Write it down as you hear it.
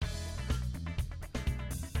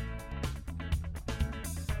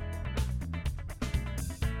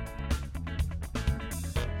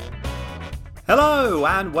Hello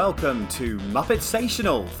and welcome to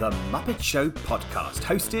Muppetsational, the Muppet Show podcast,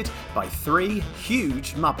 hosted by three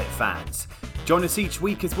huge Muppet fans. Join us each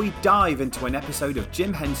week as we dive into an episode of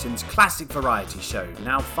Jim Henson's classic variety show,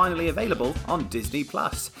 now finally available on Disney+.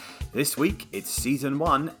 This week, it's Season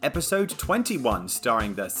 1, Episode 21,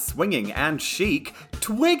 starring the swinging and chic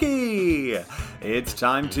Twiggy! It's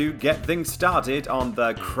time to get things started on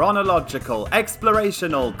the chronological,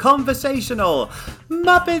 explorational, conversational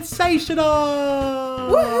Muppetsational!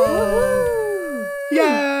 Woo!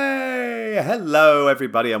 Yay! Hello,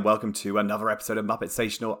 everybody, and welcome to another episode of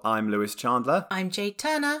Muppetsational. I'm Lewis Chandler. I'm Jade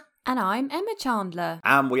Turner. And I'm Emma Chandler.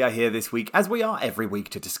 And we are here this week, as we are every week,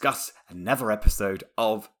 to discuss another episode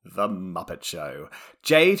of The Muppet Show.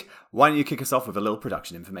 Jade, why don't you kick us off with a little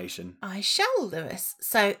production information? I shall, Lewis.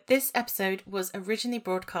 So this episode was originally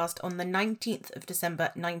broadcast on the 19th of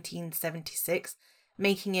December 1976,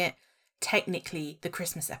 making it technically the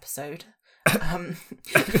Christmas episode.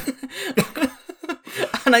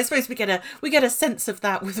 And I suppose we get a sense of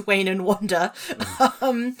that with Wayne and Wanda.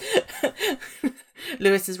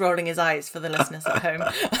 Lewis is rolling his eyes for the listeners at home.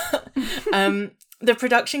 The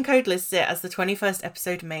production code lists it as the 21st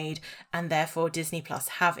episode made, and therefore Disney Plus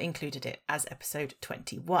have included it as episode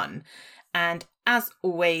 21. And as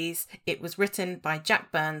always, it was written by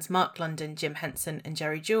Jack Burns, Mark London, Jim Henson and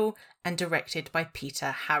Jerry Jewell, and directed by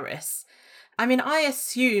Peter Harris. I mean, I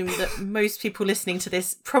assume that most people listening to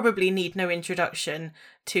this probably need no introduction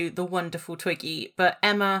to the wonderful Twiggy, but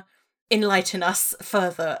Emma, enlighten us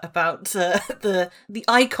further about the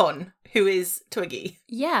icon who is Twiggy.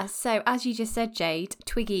 Yeah, so as you just said, Jade,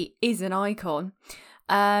 Twiggy is an icon.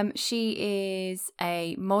 She is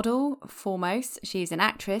a model, foremost. She's an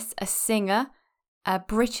actress, a singer, a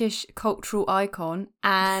British cultural icon,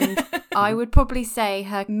 and I would probably say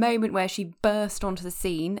her moment where she burst onto the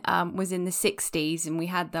scene was in the 60s, and we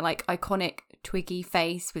had the iconic Twiggy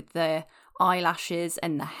face with the eyelashes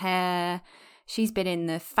and the hair. She's been in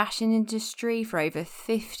the fashion industry for over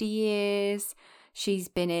 50 years. She's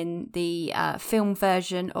been in the film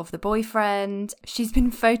version of The Boyfriend. She's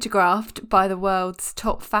been photographed by the world's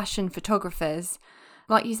top fashion photographers.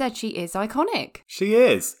 Like you said, she is iconic. She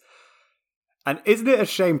is. And isn't it a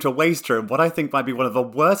shame to waste her in what I think might be one of the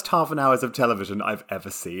worst half an hours of television I've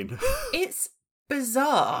ever seen? It's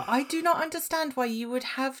bizarre. I do not understand why you would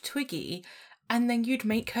have Twiggy and then you'd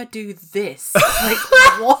make her do this.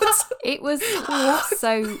 What? It was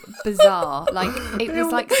so bizarre. It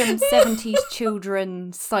was like some 70s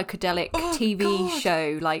children psychedelic TV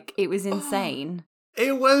show. It was insane.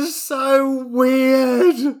 It was so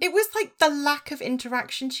weird. It was the lack of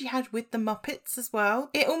interaction she had with the Muppets as well.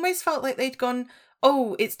 It almost felt like they'd gone,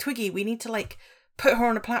 oh, it's Twiggy, we need to put her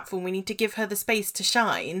on a platform, we need to give her the space to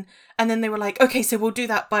shine. And then they were like, okay, so we'll do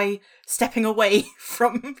that by stepping away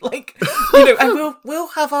from and we'll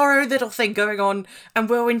have our own little thing going on, and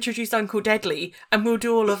we'll introduce Uncle Deadly, and we'll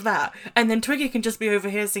do all of that. And then Twiggy can just be over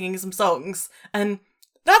here singing some songs, and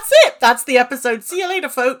that's it. That's the episode. See you later,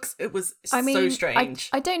 folks. It was so strange.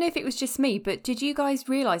 I don't know if it was just me, but did you guys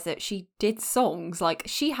realise that she did songs?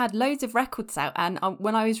 She had loads of records out, and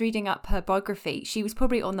when I was reading up her biography, she was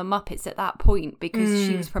probably on the Muppets at that point because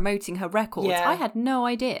she was promoting her records. Yeah. I had no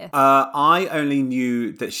idea. I only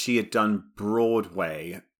knew that she had done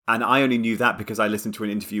Broadway. And I only knew that because I listened to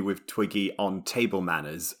an interview with Twiggy on Table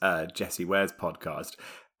Manners, Jessie Ware's podcast.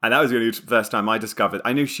 And that was the only first time I discovered.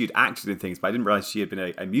 I knew she'd acted in things, but I didn't realise she had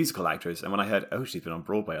been a musical actress. And when I heard, oh, she's been on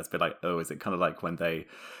Broadway, I was a bit like, oh, is it kind of like when they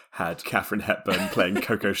had Katharine Hepburn playing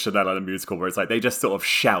Coco Chanel in a musical, where it's they just sort of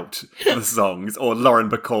shout the songs, or Lauren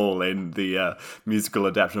Bacall in the musical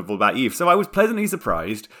adaptation of All About Eve. So I was pleasantly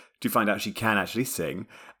surprised to find out she can actually sing.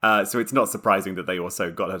 So it's not surprising that they also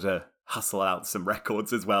got her to hustle out some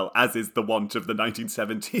records as well, as is the want of the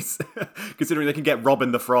 1970s. Considering they can get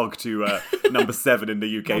Robin the Frog to number 7 in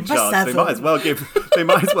the UK charts, they might as well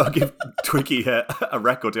give Twiggy a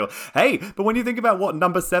record deal. Hey, but when you think about what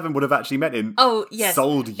number 7 would have actually meant in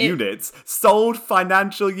sold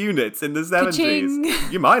financial units in the 70s, Ka-ching.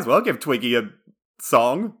 You might as well give Twiggy a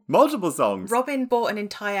song, multiple songs. Robin bought an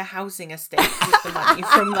entire housing estate with the money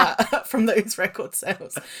from those record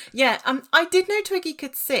sales. Yeah, I did know Twiggy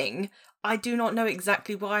could sing. I do not know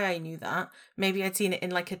exactly why I knew that. Maybe I'd seen it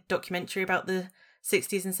in a documentary about the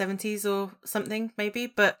 60s and 70s or something, maybe.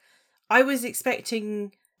 But I was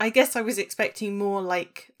expecting more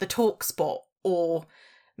the talk spot, or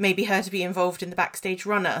maybe her to be involved in the backstage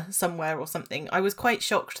runner somewhere or something. I was quite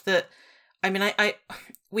shocked that,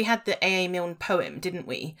 we had the A.A. Milne poem, didn't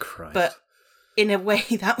we? Christ. But in a way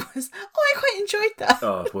that was, I quite enjoyed that.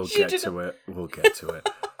 Oh, we'll get to it.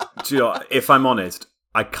 Do you know, if I'm honest,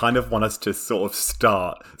 I kind of want us to sort of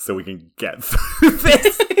start so we can get through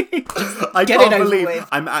this. I Get can't it over believe with.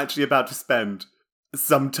 I'm actually about to spend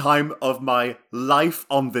some time of my life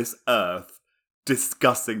on this earth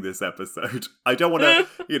discussing this episode. I don't want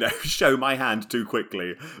to, show my hand too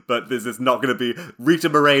quickly, but this is not going to be... Rita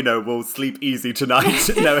Moreno will sleep easy tonight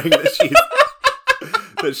knowing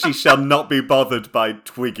that she shall not be bothered by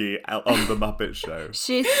Twiggy on The Muppet Show.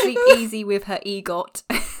 She'll sleep easy with her EGOT.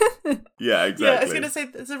 Yeah, exactly. Yeah, I was going to say,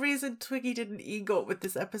 there's a reason Twiggy didn't EGOT with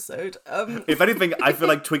this episode. If anything, I feel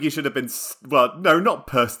like Twiggy should have been... Well, no, not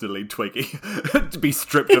personally Twiggy. To be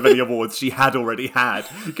stripped of any awards she had already had.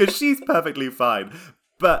 Because she's perfectly fine.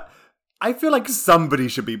 But I feel like somebody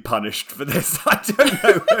should be punished for this. I don't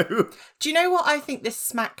know who. Do you know what I think this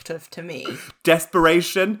smacked of to me?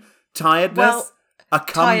 Desperation? Tiredness? Well, a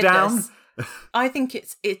come down? Tiredness. I think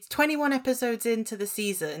it's 21 episodes into the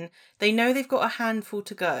season. They know they've got a handful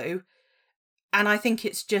to go. And I think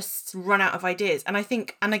it's just run out of ideas. And I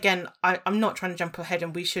think, and again, I'm not trying to jump ahead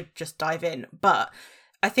and we should just dive in. But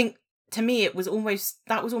I think to me, that was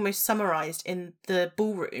almost summarised in the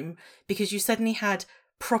ballroom, because you suddenly had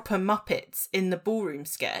proper Muppets in the ballroom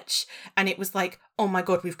sketch. And it was like, oh my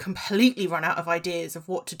God, we've completely run out of ideas of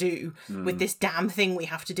what to do with this damn thing we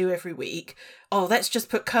have to do every week. Oh, let's just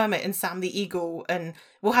put Kermit and Sam the Eagle and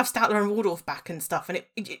we'll have Statler and Waldorf back and stuff. And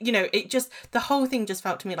it just, the whole thing just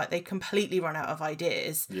felt to me like they completely run out of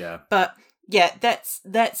ideas. Yeah. But yeah,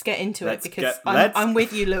 let's get into it, because I'm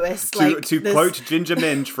with you, Lewis. To quote Ginger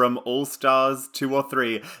Minge from All Stars 2 or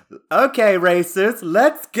 3, okay, racers,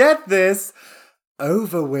 let's get this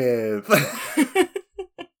over with.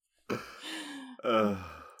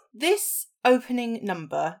 This opening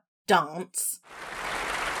number, Dance.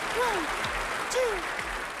 1, 2,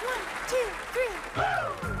 1, 2, 3.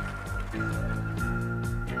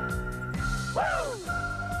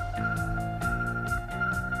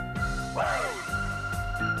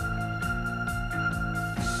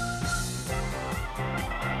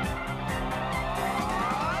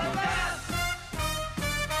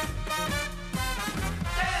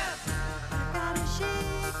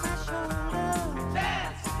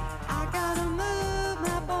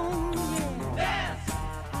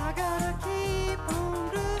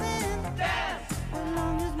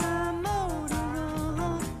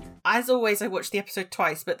 As always, I watched the episode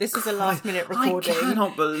twice, but this is a last-minute recording. I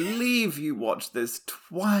cannot believe you watched this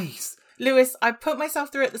twice. Lewis, I put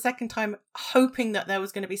myself through it the second time, hoping that there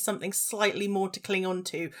was going to be something slightly more to cling on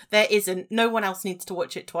to. There isn't. No one else needs to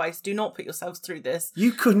watch it twice. Do not put yourselves through this.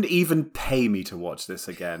 You couldn't even pay me to watch this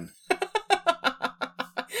again.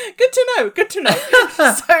 Good to know.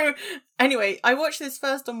 So, anyway, I watched this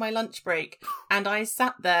first on my lunch break, and I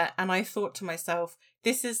sat there and I thought to myself,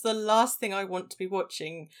 this is the last thing I want to be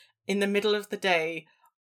watching in the middle of the day,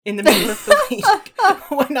 in the middle of the week,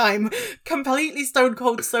 when I'm completely stone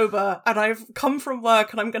cold sober and I've come from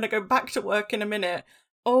work and I'm going to go back to work in a minute.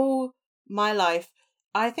 Oh, my life.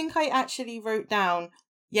 I think I actually wrote down,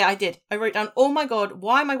 yeah, I did. I wrote down, oh my God,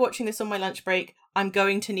 why am I watching this on my lunch break? I'm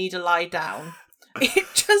going to need a lie down.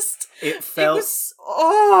 It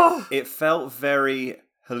felt very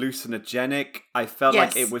hallucinogenic. I felt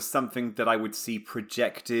like it was something that I would see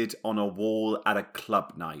projected on a wall at a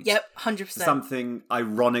club night. Yep, 100%. Something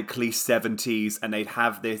ironically 70s, and they'd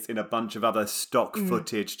have this in a bunch of other stock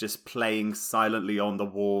footage just playing silently on the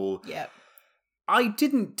wall. Yep. I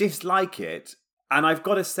didn't dislike it, and I've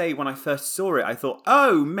got to say, when I first saw it, I thought,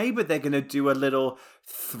 oh, maybe they're going to do a little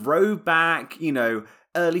throwback,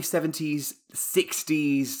 early 70s,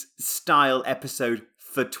 60s style episode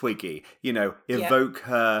for Twiggy. Evoke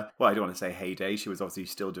her, well, I don't want to say heyday, she was obviously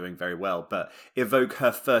still doing very well, but evoke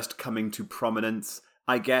her first coming to prominence,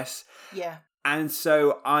 I guess. Yeah. And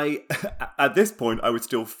so at this point, I was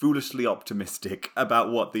still foolishly optimistic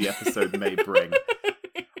about what the episode may bring.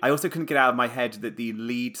 I also couldn't get out of my head that the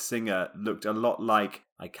lead singer looked a lot like,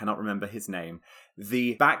 I cannot remember his name,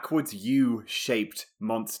 the backwards U-shaped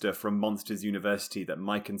monster from Monsters University that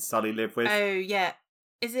Mike and Sully live with. Oh, yeah.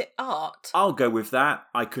 Is it Art? I'll go with that.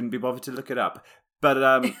 I couldn't be bothered to look it up.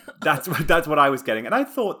 But that's what I was getting. And I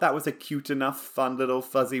thought that was a cute enough, fun little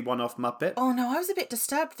fuzzy one-off Muppet. Oh no, I was a bit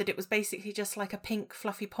disturbed that it was basically just like a pink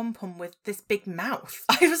fluffy pom-pom with this big mouth.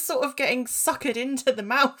 I was sort of getting suckered into the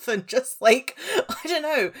mouth and just like, I don't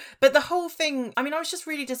know. But the whole thing, I mean, I was just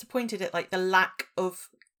really disappointed at like the lack of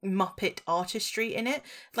Muppet artistry in it.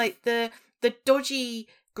 Like the dodgy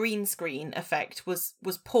green screen effect was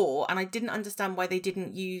poor, and I didn't understand why they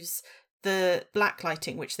didn't use the black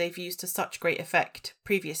lighting, which they've used to such great effect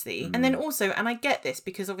previously. And then also, and I get this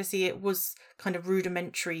because obviously it was kind of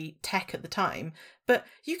rudimentary tech at the time, but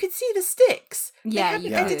you could see the sticks. Yeah, they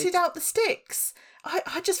hadn't you edited could. out the sticks.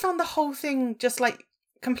 I just found the whole thing just like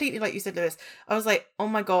completely, like you said, Lewis. I was like, oh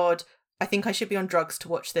my God, I think I should be on drugs to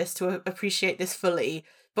watch this, to appreciate this fully.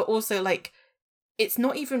 But also, like, it's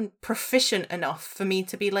not even proficient enough for me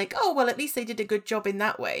to be like, oh, well, at least they did a good job in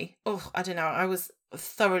that way. Oh, I don't know. I was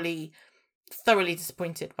thoroughly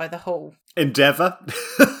disappointed by the whole Endeavour.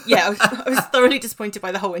 I was thoroughly disappointed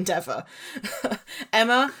by the whole endeavour.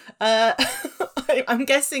 Emma, I'm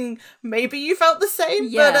guessing maybe you felt the same.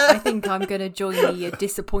 Yeah, but, I think I'm going to join the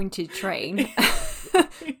disappointed train.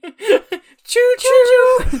 Choo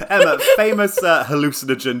choo. Emma, famous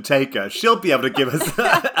hallucinogen taker. She'll be able to give us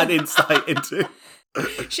an insight into.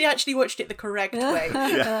 She actually watched it the correct way.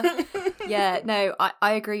 Yeah, no,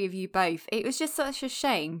 I agree with you both. It was just such a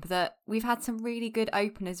shame that we've had some really good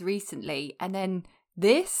openers recently, and then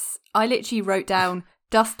this, I literally wrote down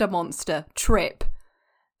Duster Monster, Trip,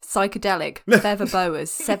 Psychedelic, Feather Boas,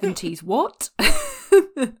 70s, what?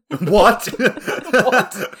 What?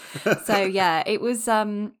 What? So yeah, it was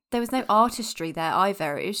there was no artistry there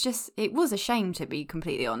either. It was a shame, to be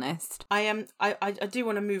completely honest. I do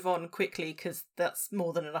want to move on quickly because that's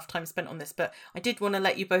more than enough time spent on this, but I did want to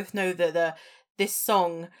let you both know that this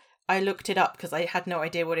song, I looked it up because I had no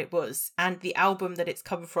idea what it was, and the album that it's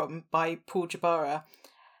come from by Paul Jabara,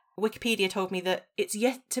 Wikipedia told me that it's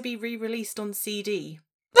yet to be re-released on CD.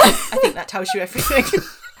 I think that tells you everything.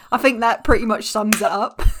 I think that pretty much sums it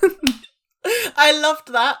up. I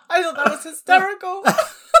loved that. I thought that was hysterical.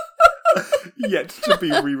 Yet to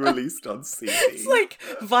be re-released on CD. It's like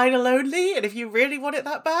vinyl only, and if you really want it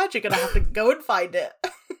that bad, you're going to have to go and find it.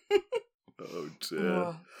 Oh dear.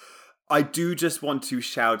 Oh. I do just want to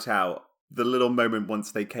shout out the little moment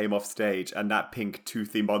once they came off stage and that pink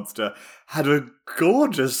toothy monster had a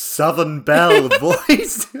gorgeous Southern Belle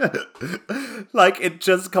voice. Like it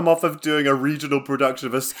just come off of doing a regional production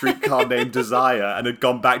of A Streetcar Named Desire and had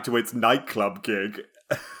gone back to its nightclub gig.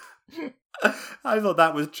 I thought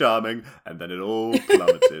that was charming, and then it all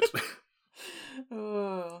plummeted.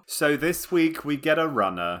 Oh. So this week we get a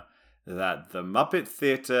runner that the Muppet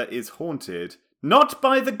Theatre is haunted not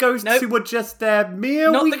by the ghosts Nope. who were just there mere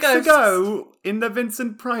Not the weeks ghosts. ago in the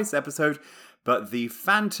Vincent Price episode, but the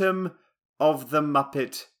Phantom of the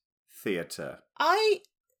Muppet Theatre. I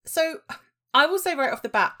will say right off the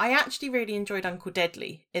bat, I actually really enjoyed Uncle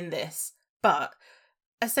Deadly in this, but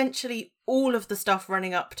essentially all of the stuff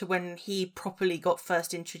running up to when he properly got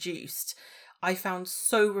first introduced, I found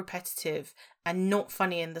so repetitive and not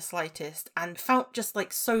funny in the slightest, and felt just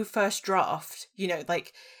like so first draft, you know,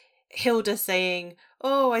 like Hilda saying,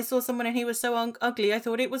 oh, I saw someone and he was so ugly, I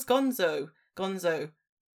thought it was Gonzo.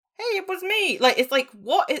 Hey, it was me. Like, it's like,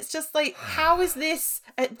 what? It's just like, how is this,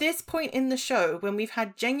 at this point in the show, when we've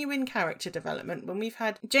had genuine character development, when we've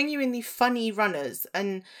had genuinely funny runners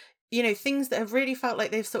and, you know, things that have really felt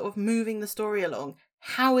like they've sort of moving the story along,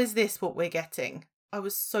 how is this what we're getting? I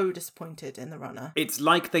was so disappointed in the runner. It's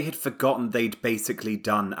like they had forgotten they'd basically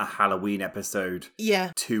done a Halloween episode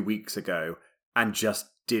Yeah. 2 weeks ago and just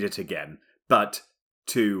did it again, but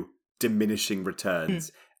to diminishing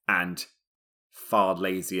returns and far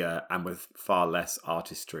lazier and with far less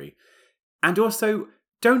artistry. And also,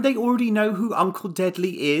 don't they already know who Uncle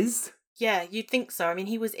Deadly is? Yeah, you'd think so. I mean,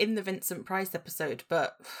 he was in the Vincent Price episode,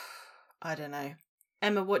 but I don't know.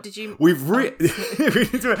 Emma, what did you... We've really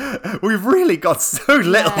got so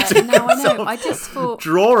little to no, I know. sort of I just thought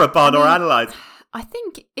draw upon or analyse. I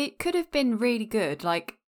think it could have been really good.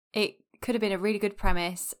 Like, it could have been a really good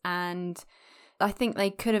premise, and I think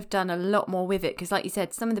they could have done a lot more with it, because like you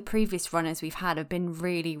said, some of the previous runners we've had have been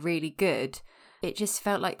really, really good. It just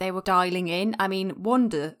felt like they were dialing in. I mean,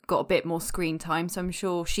 Wanda got a bit more screen time, so I'm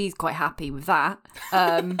sure she's quite happy with that.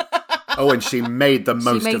 Oh, and she made the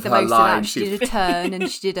most of her line. She did a turn and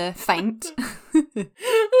she did a feint.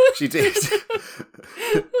 She did.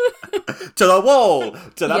 To the wall,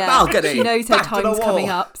 to the balcony. She knows her back to the time's wall. coming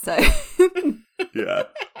up, so... Yeah.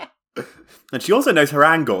 And she also knows her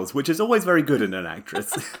angles, which is always very good in an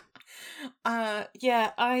actress.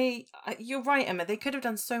 Yeah, I you're right, Emma. They could have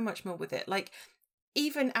done so much more with it. Like,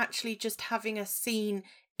 even actually just having a scene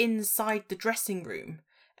inside the dressing room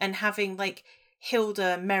and having, like,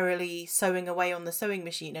 Hilda merrily sewing away on the sewing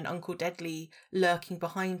machine and Uncle Deadly lurking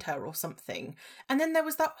behind her or something. And then there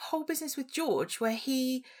was that whole business with George where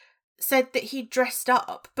he said that he dressed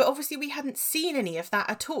up, but obviously we hadn't seen any of that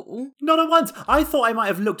at all. Not at once. I thought I might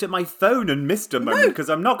have looked at my phone and missed a moment, because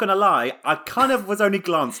I'm not going to lie, I kind of was only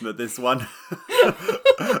glancing at this one.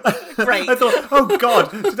 Great. I thought, oh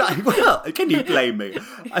God, well, can you blame me?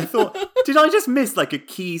 I thought, did I just miss like a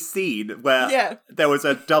key scene where there was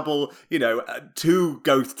a double, 2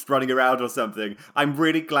 ghosts running around or something? I'm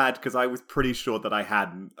really glad, because I was pretty sure that I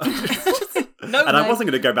hadn't. I wasn't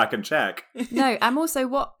going to go back and check. No, and also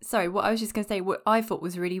what I was just going to say, what I thought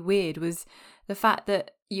was really weird was the fact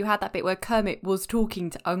that you had that bit where Kermit was talking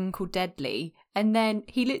to Uncle Deadly, and then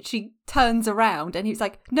he literally turns around and he's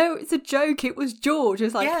like, no, it's a joke, it was George.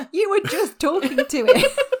 It's like, you were just talking to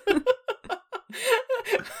it.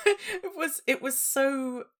 It was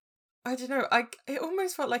so, I don't know, it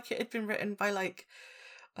almost felt like it had been written by, like,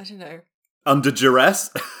 I don't know. Under duress?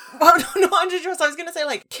 Well, no, not under duress. I was going to say,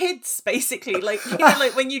 like, kids, basically. Like,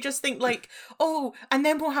 like when you just think, like, oh, and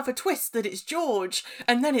then we'll have a twist that it's George,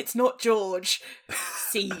 and then it's not George.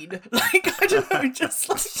 Scene. Like, I don't know, just,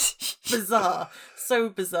 like, bizarre. So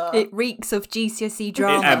bizarre. It reeks of GCSE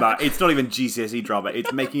drama. Emma, it's not even GCSE drama.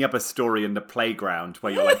 It's making up a story in the playground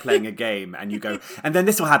where you're, like, playing a game, and you go, and then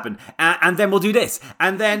this will happen, and then we'll do this,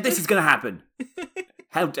 and then this is going to happen.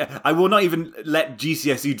 I will not even let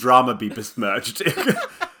GCSE drama be besmirched.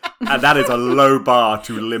 And that is a low bar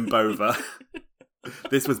to limp over.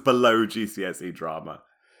 This was below GCSE drama.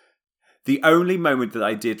 The only moment that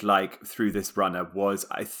I did like through this runner was,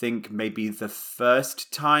 I think, maybe the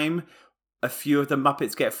first time a few of the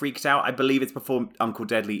Muppets get freaked out. I believe it's before Uncle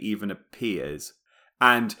Deadly even appears.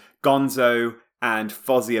 And Gonzo and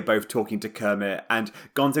Fozzie are both talking to Kermit, and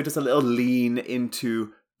Gonzo does a little lean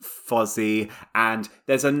into Fozzie, and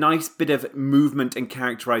there's a nice bit of movement and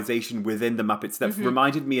characterization within the Muppets that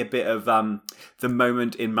reminded me a bit of the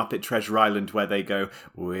moment in Muppet Treasure Island where they go,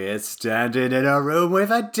 we're standing in a room with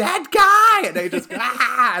a dead guy, and they just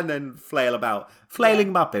and then flail about.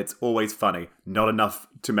 Flailing Muppets, always funny. Not enough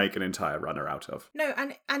to make an entire runner out of. No,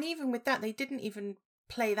 and even with that, they didn't even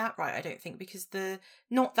play that right, I don't think, because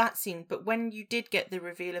not that scene, but when you did get the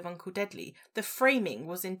reveal of Uncle Deadly, the framing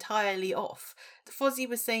was entirely off. Fozzie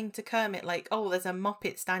was saying to Kermit, like, oh, there's a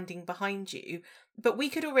Muppet standing behind you, but we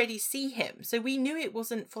could already see him, so we knew it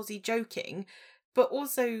wasn't Fozzie joking, but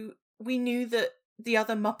also we knew that the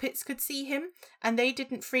other Muppets could see him, and they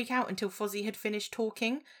didn't freak out until Fozzie had finished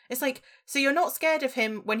talking. It's like, so you're not scared of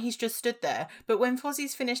him when he's just stood there, but when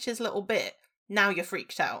Fozzie's finished his little bit, now you're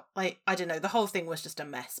freaked out. Like, I don't know, the whole thing was just a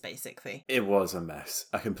mess, basically. It was a mess.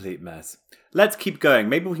 A complete mess. Let's keep going.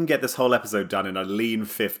 Maybe we can get this whole episode done in a lean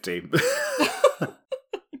 50.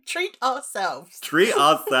 Treat ourselves. Treat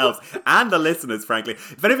ourselves. And the listeners, frankly.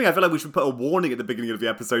 If anything, I feel like we should put a warning at the beginning of the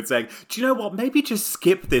episode saying, do you know what? Maybe just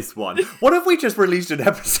skip this one. What if we just released an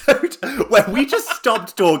episode where we just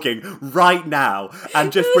stopped talking right now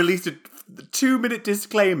and just released a 2-minute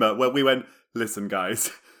disclaimer where we went, listen,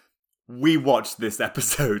 guys, we watched this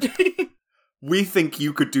episode. We think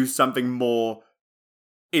you could do something more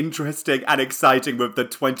interesting and exciting with the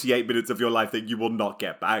 28 minutes of your life that you will not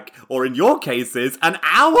get back. Or in your cases, an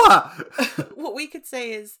hour! What we could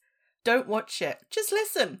say is, don't watch it. Just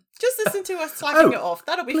listen. Just listen to us slacking it off.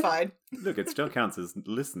 That'll be fine. Look, it still counts as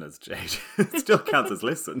listeners, Jade. It still counts as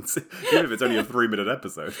listens. Even if it's only a 3-minute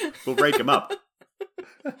episode. We'll break them up.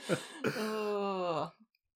 Oh.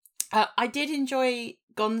 I did enjoy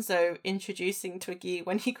Gonzo introducing Twiggy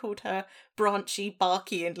when he called her branchy,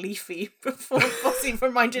 barky, and leafy before Fozzie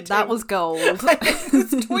reminded him. That was gold. It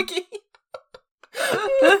was Twiggy.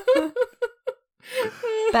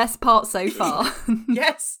 Best part so far.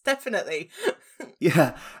 Yes, definitely.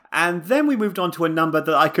 Yeah, and then we moved on to a number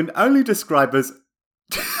that I can only describe as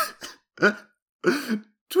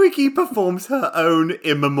Twiggy performs her own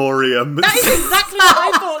in memoriam. That is exactly what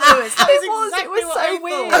I thought, Lewis. That is exactly what I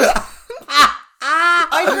thought.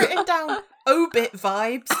 I've written down obit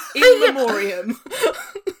vibes in memoriam.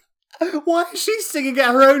 Why is she singing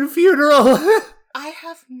at her own funeral? I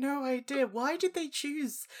have no idea. Why did they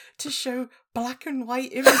choose to show black and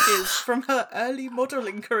white images from her early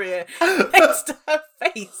modelling career next to her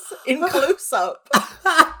face in close-up?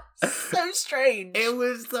 So strange. It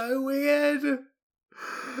was so weird.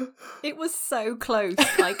 It was so close,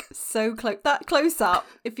 like so close. That close up,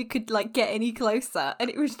 if you could like get any closer, and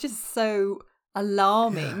it was just so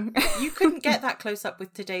alarming. You couldn't get that close up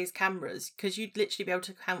with today's cameras because you'd literally be able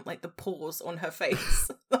to count like the pores on her face.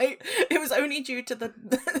 Like it was only due to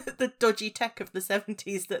the dodgy tech of the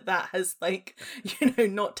 70s that has like, you know,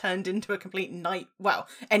 not turned into a complete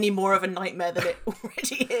any more of a nightmare than it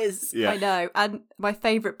already is. Yeah. I know. And my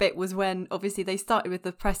favourite bit was when obviously they started with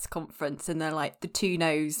the press conference and they're like the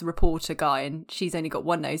 2-nose reporter guy and she's only got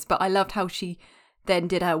one nose. But I loved how she then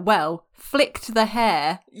did flicked the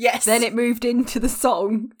hair. Yes. Then it moved into the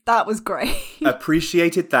song. That was great.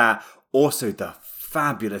 Appreciated that. Also, the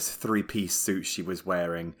fabulous 3-piece suit she was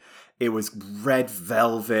wearing. It was red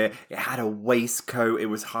velvet. It had a waistcoat. It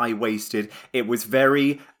was high-waisted. It was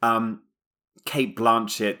very Kate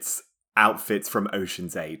Blanchett's outfits from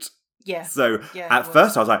Ocean's 8. Yeah. So Yeah, at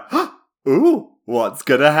first I was like, ooh, what's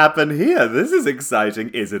going to happen here? This is exciting.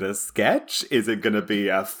 Is it a sketch? Is it going to be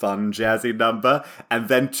a fun, jazzy number? And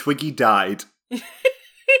then Twiggy died.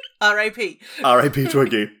 R.I.P. R.I.P.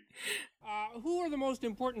 Twiggy. Who are the most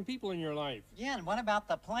important people in your life? Yeah, and what about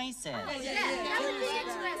the places?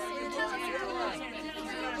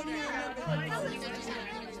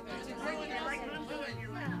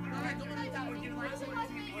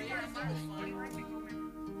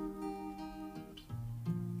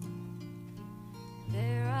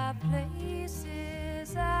 There are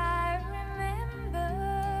places I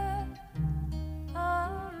remember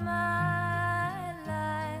all my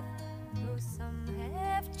life, though some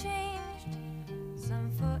have changed,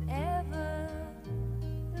 some forever,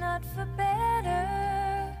 not for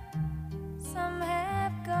better. Some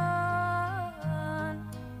have gone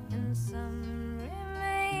and some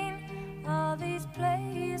remain. All these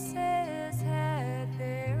places had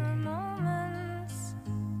their moments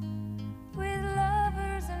with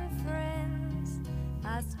lovers and friends.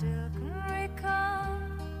 I still can recall.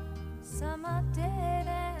 Some are dead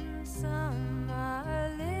and some are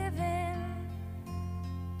living.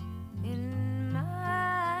 In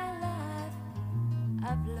my life,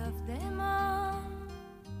 I've loved them all.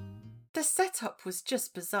 The setup was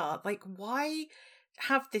just bizarre. Like, why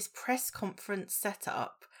have this press conference set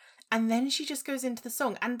up and then she just goes into the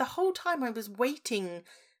song? And the whole time I was waiting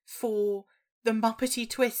for the Muppety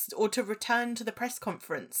twist or to return to the press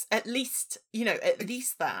conference. At least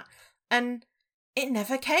that. And it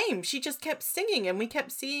never came. She just kept singing and we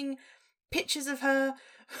kept seeing pictures of her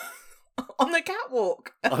on the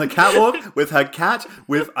catwalk. On a catwalk with her cat,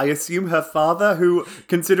 with, I assume, her father, who,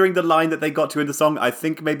 considering the line that they got to in the song, I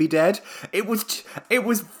think may be dead. It was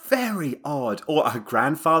very odd. Or her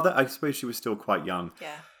grandfather. I suppose she was still quite young.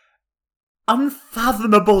 Yeah.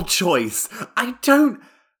 Unfathomable choice.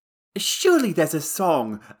 Surely there's a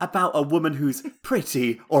song about a woman who's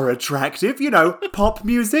pretty or attractive, pop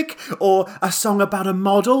music, or a song about a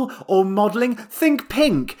model or modelling. Think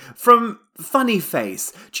Pink from Funny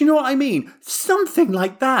Face. Do you know what I mean? Something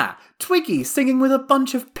like that. Twiggy singing with a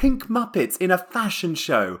bunch of pink Muppets in a fashion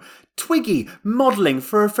show. Twiggy modelling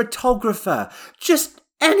for a photographer. Just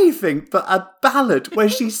anything but a ballad where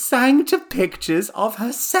she sang to pictures of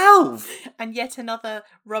herself. And yet another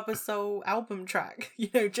Rubber Soul album track,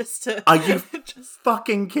 just to... Are you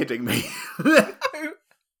fucking kidding me?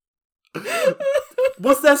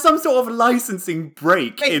 Was there some sort of licensing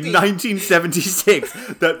break in 1976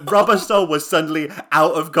 that Rubber Soul was suddenly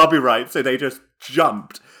out of copyright, so they just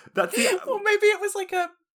jumped? Or maybe it was like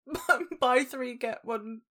a buy 3 get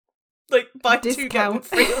 1, like buy 2 get 1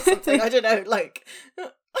 free or something. I don't know, like...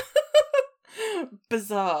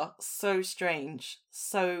 Bizarre. So strange.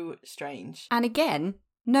 And again,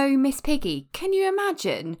 no Miss Piggy. Can you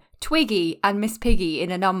imagine Twiggy and Miss Piggy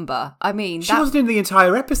in a number? I mean, she wasn't in the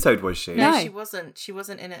entire episode, was she? No, No. she wasn't. She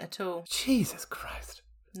wasn't in it at all. Jesus Christ.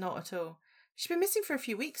 Not at all. She's been missing for a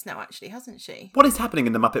few weeks now, actually, hasn't she? What is happening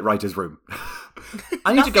in the Muppet Writers' Room?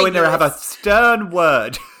 I need to go in there and have a stern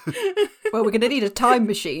word. Well, we're going to need a time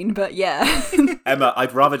machine, but yeah. Emma,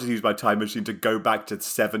 I'd rather just use my time machine to go back to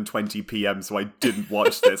 7:20 p.m. so I didn't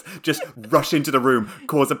watch this. Just rush into the room,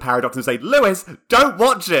 cause a paradox and say, Lewis, don't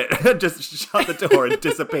watch it! Just shut the door and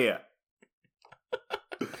disappear.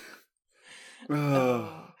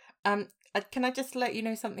 Can I just let you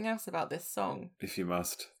know something else about this song? If you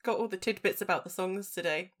must. Got all the tidbits about the songs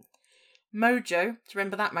today. Mojo, do you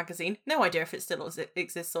remember that magazine? No idea if it still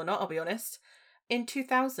exists or not, I'll be honest. In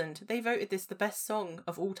 2000, they voted this the best song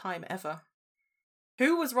of all time ever.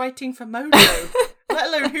 Who was writing for Mojo? Let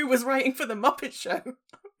alone who was writing for The Muppet Show.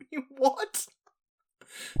 What?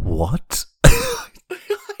 What? I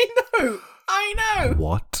know!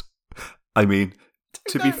 What? I mean,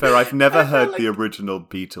 to be fair, I've never heard the original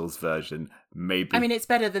Beatles version. Maybe. I mean, it's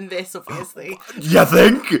better than this, obviously. You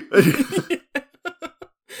think?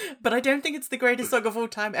 but I don't think it's the greatest song of all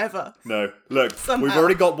time ever. No, look, Somehow. we've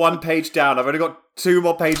already got 1 page down. I've only got 2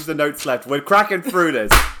 more pages of notes left. We're cracking through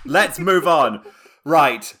this. Let's move on.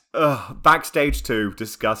 Right. Backstage 2.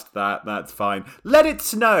 Discussed that. That's fine. Let It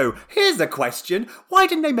Snow. Here's a question. Why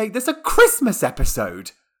didn't they make this a Christmas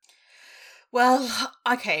episode? Well,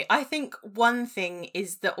 okay, I think one thing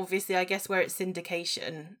is that obviously, I guess where it's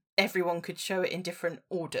syndication, everyone could show it in different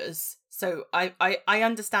orders. So I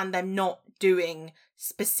understand them not doing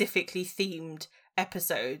specifically themed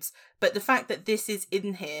episodes, but the fact that this is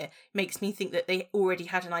in here makes me think that they already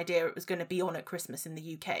had an idea it was going to be on at Christmas in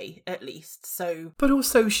the UK, at least. So, But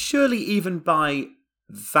also, surely even by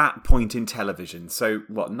that point in television, so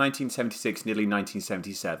what, 1976, nearly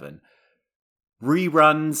 1977,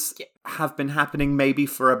 reruns have been happening maybe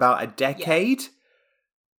for about a decade.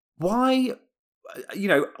 Why,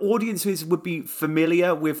 audiences would be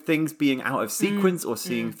familiar with things being out of sequence or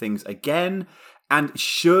seeing things again, and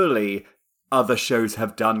surely other shows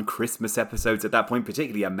have done Christmas episodes at that point,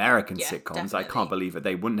 particularly American sitcoms. Definitely. I can't believe that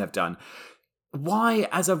they wouldn't have done. Why,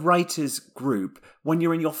 as a writer's group, when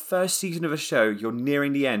you're in your first season of a show, you're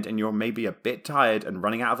nearing the end and you're maybe a bit tired and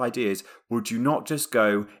running out of ideas, would you not just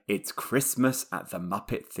go, it's Christmas at the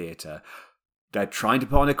Muppet Theatre? They're trying to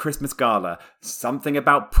put on a Christmas gala. Something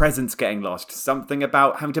about presents getting lost. Something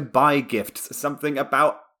about having to buy gifts. Something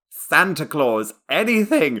about Santa Claus.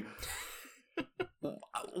 Anything.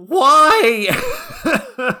 Why?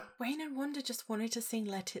 Wayne and Wanda just wanted to sing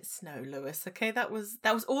Let It Snow, Lewis. Okay, that was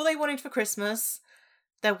all they wanted for Christmas.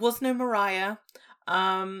 There was no Mariah.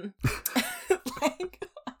 I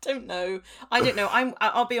don't know.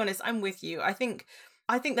 I'll be honest, I'm with you. I think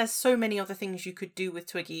there's so many other things you could do with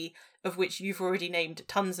Twiggy, of which you've already named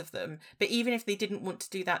tons of them. But even if they didn't want to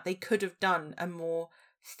do that, they could have done a more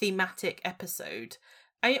thematic episode.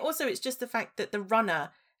 It's just the fact that the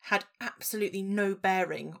runner had absolutely no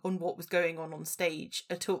bearing on what was going on stage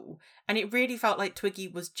at all. And it really felt like Twiggy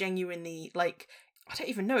was genuinely, like, I don't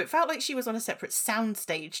even know, it felt like she was on a separate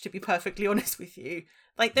soundstage, to be perfectly honest with you.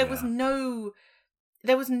 Like, there was no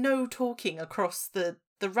talking across the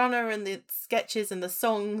runner and the sketches and the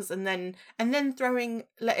songs, and then throwing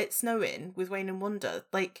Let It Snow in with Wayne and Wanda.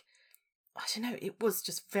 Like, I don't know, it was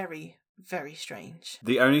just very, very strange.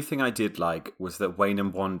 The only thing I did like was that Wayne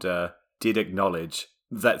and Wanda did acknowledge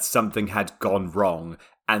that something had gone wrong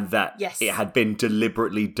and that it had been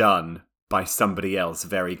deliberately done by somebody else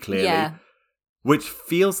very clearly. Yeah. Which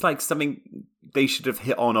feels like something they should have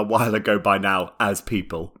hit on a while ago by now as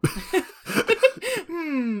people.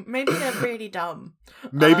 Maybe they're really dumb.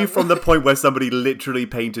 Maybe from the point where somebody literally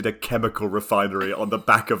painted a chemical refinery on the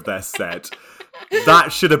back of their set.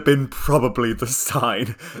 That should have been probably the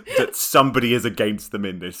sign that somebody is against them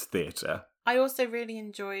in this theatre. I also really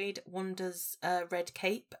enjoyed Wanda's red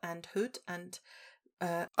cape and hood and...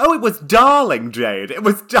 Oh, it was darling, Jade. It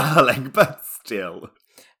was darling, but still.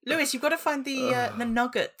 Lewis, you've got to find the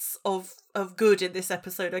nuggets of good in this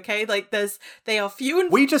episode, okay? Like, they are few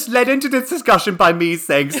and... We just led into this discussion by me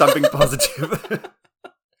saying something positive.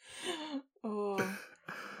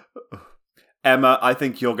 Emma, I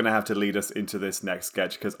think you're going to have to lead us into this next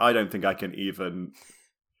sketch, because I don't think I can even...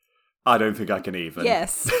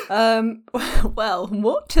 Yes. Well,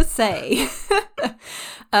 what to say?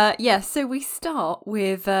 So we start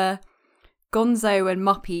with Gonzo and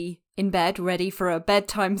Muppy in bed, ready for a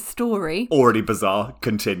bedtime story. Already bizarre.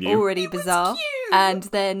 Continue. Already bizarre. And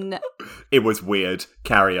then... It was weird.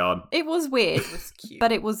 Carry on. It was weird. It was cute.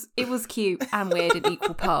 But it was cute and weird in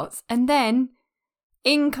equal parts. And then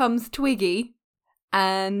in comes Twiggy,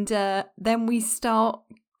 and then we start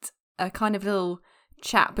a kind of little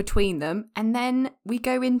chat between them, and then we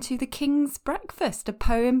go into The King's Breakfast, a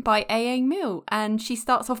poem by A.A. Milne, and she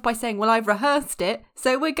starts off by saying, well, I've rehearsed it,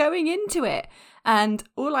 so we're going into it. And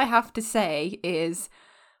all I have to say is,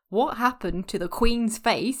 what happened to the Queen's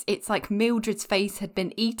face? It's like Mildred's face had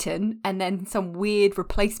been eaten and then some weird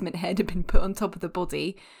replacement head had been put on top of the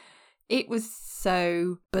body. It was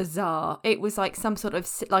so bizarre. It was like some sort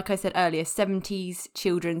of, like I said earlier, 70s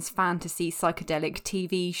children's fantasy psychedelic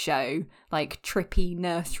TV show, like trippy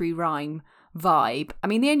nursery rhyme vibe. I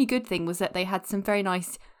mean, the only good thing was that they had some very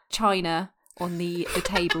nice china on the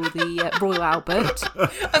table, the Royal Albert.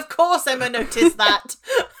 Of course Emma noticed that.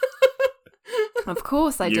 Of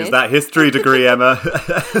course I did. Use that history degree, Emma.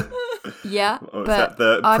 Yeah, Or is but that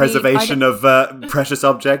the I mean, preservation of precious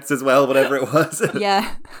objects as well, whatever it was?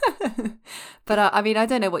 Yeah. But I mean, I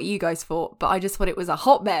don't know what you guys thought, but I just thought it was a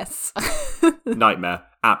hot mess. Nightmare.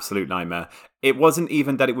 Absolute nightmare. It wasn't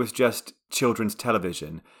even that it was just children's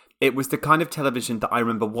television. It was the kind of television that I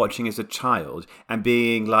remember watching as a child and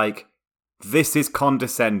being like, this is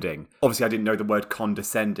condescending. Obviously, I didn't know the word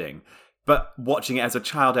condescending, but watching it as a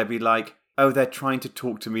child, I'd be like, oh, they're trying to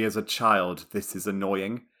talk to me as a child. This is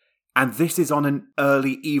annoying. And this is on an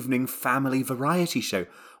early evening family variety show.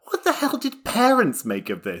 What the hell did parents make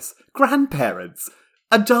of this? Grandparents?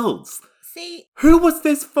 Adults? See, Who was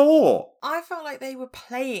this for? I felt like they were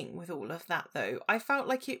playing with all of that, though. I felt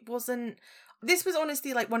like it wasn't... This was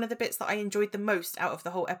honestly like one of the bits that I enjoyed the most out of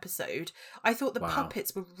the whole episode. I thought the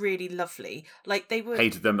puppets were really lovely. Like they were...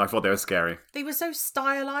 Hated them. I thought they were scary. They were so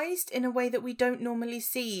stylized in a way that we don't normally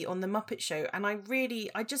see on the Muppet Show. And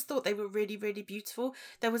I just thought they were really, really beautiful.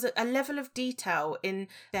 There was a level of detail in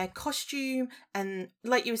their costume. And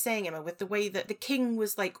like you were saying, Emma, with the way that the king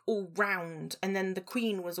was like all round and then the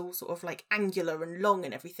queen was all sort of like angular and long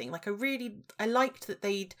and everything. Like I liked that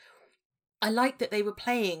they were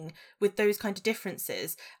playing with those kind of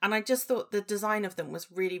differences. And I just thought the design of them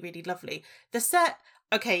was really, really lovely. The set,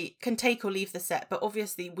 okay, can take or leave the set, but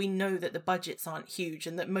obviously we know that the budgets aren't huge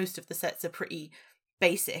and that most of the sets are pretty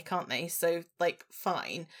basic, aren't they? So, like,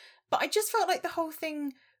 fine. But I just felt like the whole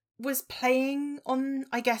thing was playing on,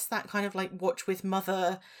 I guess, that kind of like watch with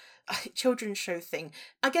mother children's show thing.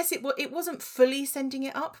 I guess it wasn't fully sending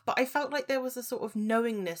it up, but I felt like there was a sort of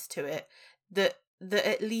knowingness to it that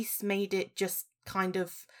at least made it just kind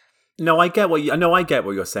of... No, I get what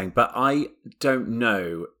you're saying, but I don't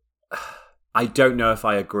know. I don't know if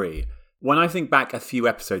I agree. When I think back a few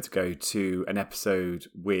episodes ago to an episode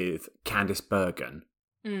with Candice Bergen,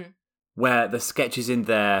 where the sketches in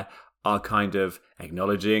there are kind of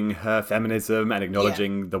acknowledging her feminism and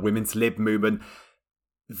acknowledging the women's lib movement,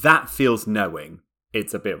 that feels knowing.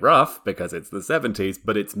 It's a bit rough because it's the 70s,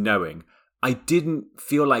 but it's knowing. I didn't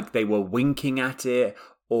feel like they were winking at it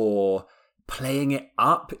or playing it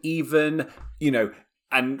up even,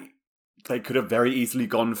 and they could have very easily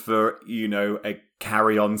gone for, a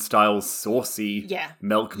Carry-On style saucy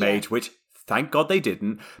milkmaid, which thank God they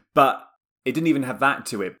didn't, but it didn't even have that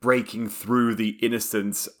to it, breaking through the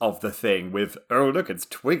innocence of the thing with, oh, look, it's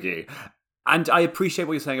Twiggy. And I appreciate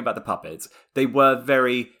what you're saying about the puppets. They were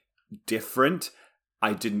very different.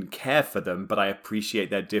 I didn't care for them, but I appreciate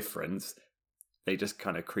their difference. They just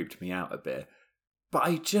kind of creeped me out a bit. But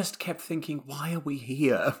I just kept thinking, why are we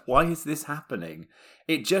here? Why is this happening?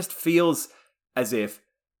 It just feels as if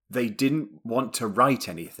they didn't want to write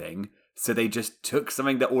anything, so they just took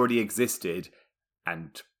something that already existed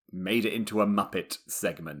and made it into a Muppet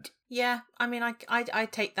segment. Yeah, I mean, I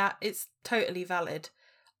take that. It's totally valid.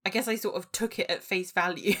 I guess I sort of took it at face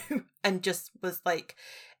value and just was like...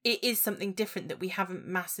 It is something different that we haven't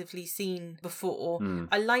massively seen before.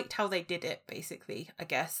 I liked how they did it, basically, I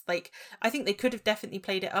guess. Like, I think they could have definitely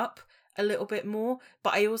played it up a little bit more,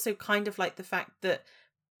 but I also kind of like the fact that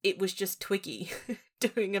it was just Twiggy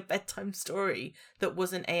doing a bedtime story that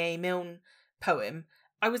was an A.A. Milne poem.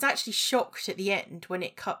 I was actually shocked at the end when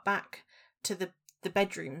it cut back to the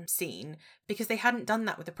bedroom scene because they hadn't done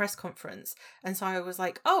that with the press conference. And so I was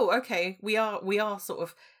like, oh, okay, we are sort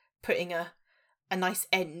of putting a nice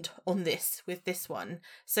end on this with this one.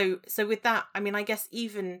 So with that, I mean, I guess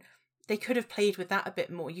even they could have played with that a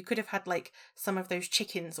bit more. You could have had like some of those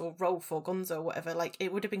chickens or Rolf or Gonzo or whatever. Like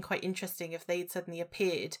it would have been quite interesting if they'd suddenly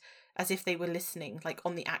appeared as if they were listening, like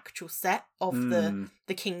on the actual set of the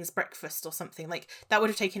King's Breakfast or something. Like that would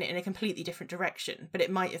have taken it in a completely different direction, but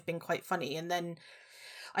it might have been quite funny. And then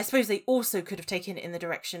I suppose they also could have taken it in the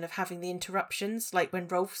direction of having the interruptions, like when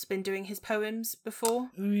Rolf's been doing his poems before.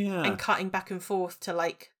 Oh, yeah. And cutting back and forth to,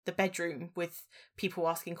 like, the bedroom with people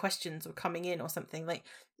asking questions or coming in or something. Like,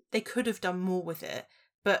 they could have done more with it.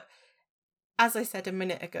 But, as I said a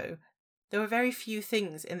minute ago, there were very few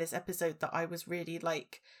things in this episode that I was really,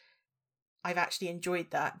 like, I've actually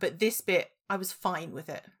enjoyed that. But this bit, I was fine with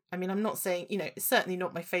it. I mean, I'm not saying, it's certainly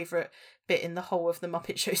not my favourite bit in the whole of The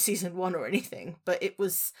Muppet Show Season 1 or anything, but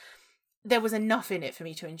there was enough in it for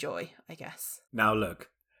me to enjoy, I guess. Now look,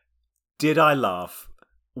 did I laugh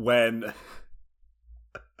when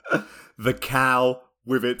the cow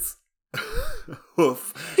with its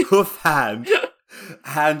hoof hand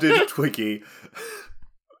handed Twiggy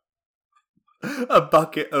a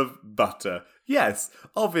bucket of butter? Yes,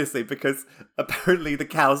 obviously, because apparently the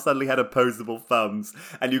cow suddenly had opposable thumbs,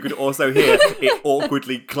 and you could also hear it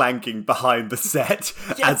awkwardly clanking behind the set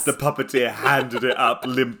as the puppeteer handed it up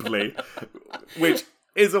limply, which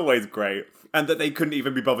is always great. And that they couldn't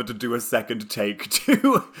even be bothered to do a second take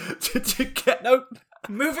to get... Nope,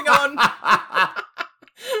 moving on.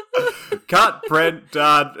 Cut, print,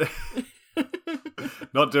 done.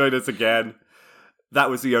 Not doing this again. That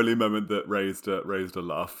was the only moment that raised a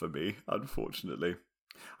laugh for me, unfortunately.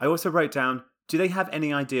 I also wrote down, do they have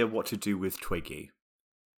any idea what to do with Twiggy?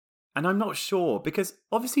 And I'm not sure, because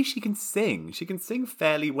obviously she can sing. She can sing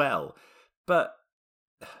fairly well. But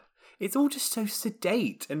it's all just so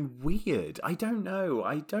sedate and weird. I don't know.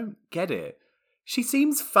 I don't get it. She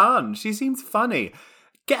seems fun. She seems funny.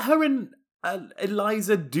 Get her in an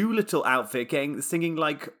Eliza Doolittle outfit singing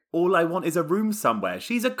like All I Want Is a Room Somewhere.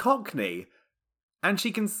 She's a Cockney. And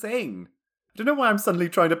she can sing. I don't know why I'm suddenly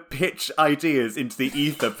trying to pitch ideas into the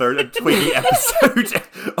ether for a Twiggy episode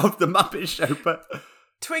of The Muppet Show, but...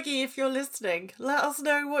 Twiggy, if you're listening, let us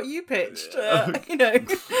know what you pitched.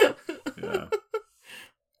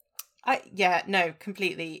 No,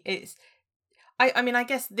 completely. It's... I mean, I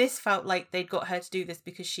guess this felt like they'd got her to do this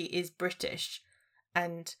because she is British,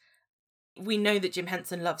 and we know that Jim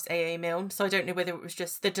Henson loves A.A. Milne, so I don't know whether it was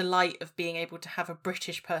just the delight of being able to have a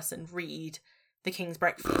British person read The King's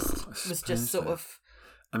Breakfast was just sort of,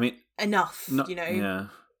 I mean, enough, Yeah.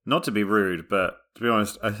 Not to be rude, but to be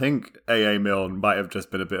honest, I think A.A. Milne might have just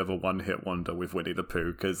been a bit of a one-hit wonder with Winnie the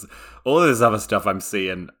Pooh, because all this other stuff I'm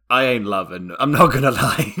seeing, I ain't loving. I'm not going to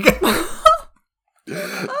lie.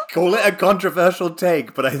 Call it a controversial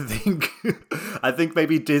take, but I think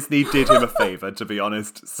maybe Disney did him a favour, to be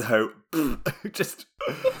honest. So, just...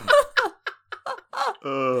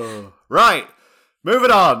 Right,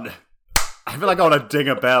 moving on. I feel like I want to ding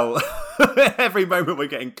a bell. Every moment we're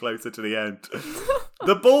getting closer to the end.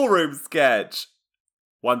 The ballroom sketch.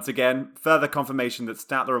 Once again, further confirmation that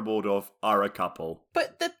Statler and Waldorf are a couple.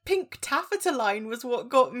 But the pink taffeta line was what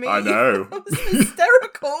got me. I know. It was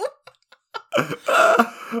hysterical.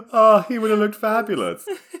 Oh, he would have looked fabulous.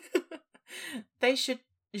 They should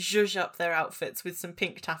zhuzh up their outfits with some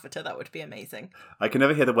pink taffeta. That would be amazing. I can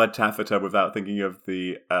never hear the word taffeta without thinking of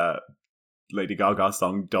the Lady Gaga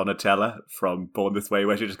song Donatella from Born This Way,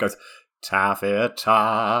 where she just goes,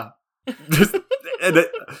 taffeta.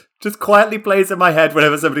 Just quietly plays in my head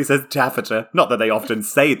whenever somebody says taffeta. Not that they often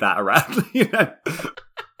say that around,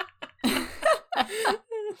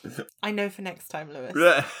 I know for next time,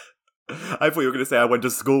 Lewis. I thought you were going to say I went to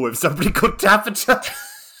school with somebody called Taffeta.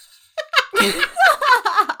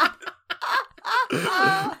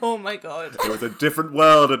 Oh my god. It was a different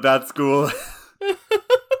world at that school.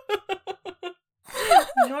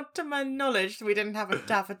 Not to my knowledge, we didn't have a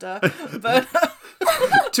taffeta, but...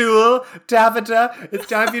 Tool, Taffeta, it's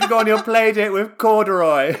time for you to go on your play date with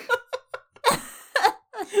Corduroy.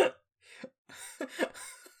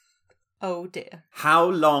 Oh dear. How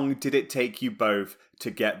long did it take you both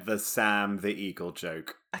to get the Sam the Eagle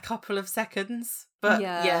joke? A couple of seconds, but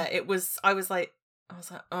yeah, it was, I was like,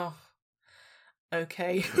 oh,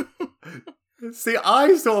 okay. See,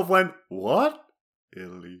 I sort of went, what?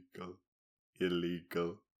 Illegal.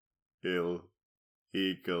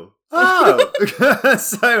 Oh!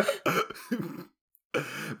 So,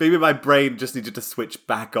 maybe my brain just needed to switch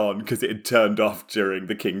back on because it had turned off during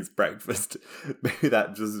the King's Breakfast. Maybe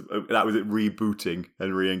that was it rebooting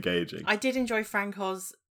and re-engaging. I did enjoy Frank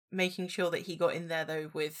Oz making sure that he got in there,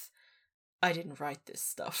 though, with, I didn't write this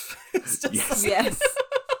stuff. It's just Yes.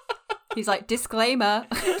 He's like, disclaimer.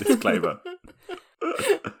 Disclaimer.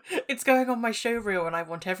 It's going on my show reel and I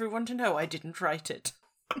want everyone to know I didn't write it.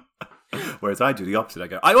 Whereas I do the opposite. I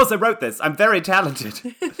go, I also wrote this. I'm very talented.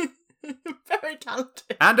 Very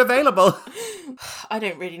talented. And available. I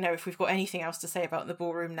don't really know if we've got anything else to say about the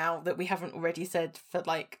ballroom now that we haven't already said for,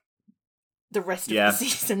 like, the rest of the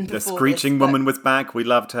season before The Screeching Woman was back. We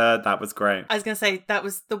loved her. That was great. I was going to say, that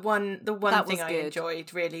was the one That thing was I good.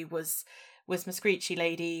 enjoyed, really, was my Screechy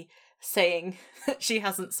lady saying that she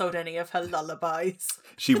hasn't sold any of her lullabies.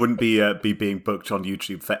 She wouldn't be being booked on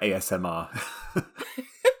YouTube for ASMR.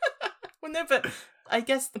 Well, no, but I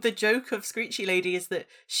guess the joke of Screechy Lady is that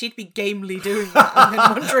she'd be gamely doing that and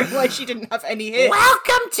then wondering why she didn't have any hits.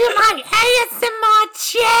 Welcome to my ASMR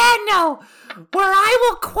channel, where I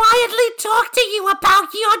will quietly talk to you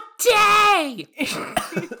about your day.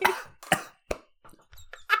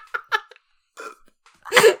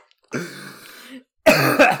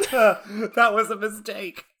 That was a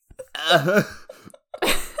mistake.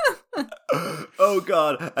 Oh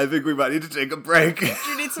God, I think we might need to take a break. Do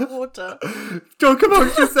you need some water? Talk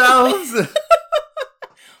amongst yourselves.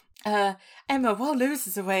 Emma, while Lewis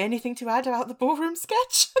is away, anything to add about the ballroom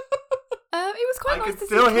sketch? It was quite I nice can to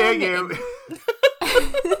still see hear Kermit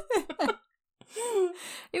you.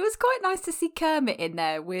 It was quite nice to see Kermit in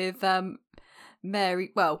there with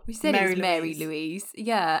Mary. Well, we said it was Mary Louise.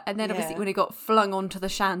 Yeah, and then obviously when he got flung onto the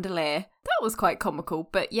chandelier, that was quite comical.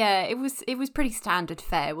 But yeah, it was pretty standard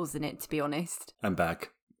fare, wasn't it? To be honest. I'm back.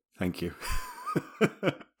 Thank you.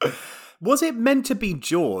 Was it meant to be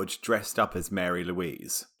George dressed up as Mary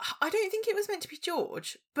Louise? I don't think it was meant to be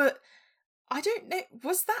George, but I don't know.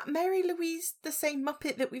 Was that Mary Louise the same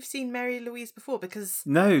Muppet that we've seen Mary Louise before? Because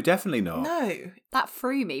No, definitely not. no, That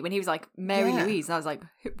threw me when he was like, Mary Yeah. Louise. And I was like,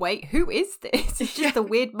 wait, who is this? It's just a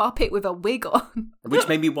weird Muppet with a wig on. Which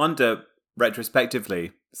made me wonder,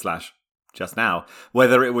 retrospectively, / just now,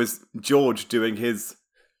 whether it was George doing his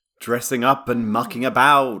dressing up and mucking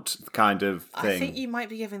about kind of thing. I think you might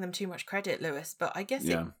be giving them too much credit, Lewis. But I guess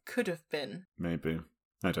Yeah. it could have been. Maybe.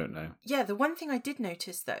 I don't know. Yeah, the one thing I did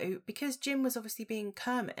notice though, because Jim was obviously being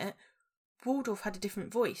Kermit, Waldorf had a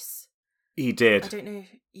different voice. He did. I don't know.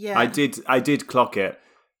 Yeah, I did clock it,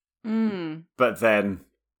 Mm. but then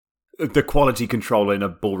the quality control in a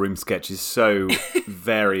ballroom sketch is so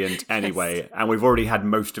variant anyway, and we've already had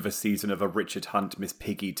most of a season of a Richard Hunt, Miss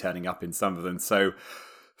Piggy turning up in some of them, so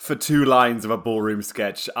for 2 lines of a ballroom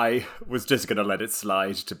sketch, I was just going to let it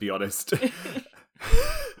slide, to be honest.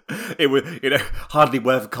 It was, hardly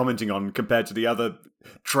worth commenting on compared to the other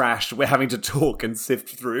trash we're having to talk and sift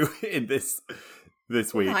through in this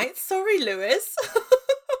week. Right, sorry, Lewis.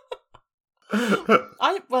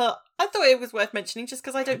 I thought it was worth mentioning just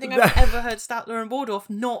because I don't think I've ever heard Statler and Waldorf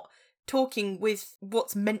not talking with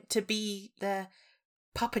what's meant to be their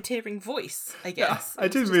puppeteering voice, I guess. I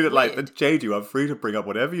didn't mean it like that, Jade. You are free to bring up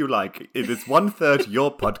whatever you like. It is 1/3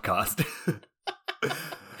 your podcast.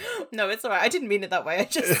 No, it's all right. I didn't mean it that way.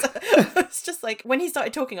 It's just like when he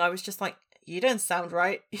started talking, I was just like, "You don't sound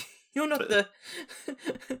right. You're not the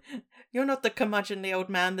curmudgeonly old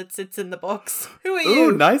man that sits in the box. Who are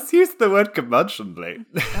you?" Ooh, nice use of the word curmudgeonly.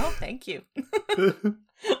 Oh, thank you.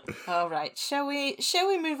 All right, shall we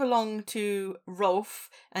move along to Rolf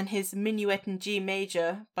and his Minuet in G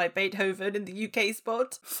major by Beethoven in the UK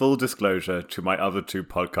spot? Full disclosure to my other 2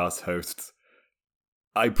 podcast hosts,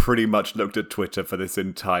 I pretty much looked at Twitter for this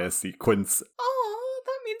entire sequence. Oh,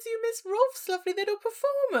 that means you missed Rolf's lovely little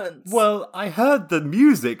performance. Well, I heard the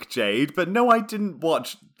music, Jade, but no, I didn't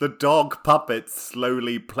watch the dog puppets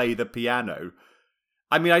slowly play the piano.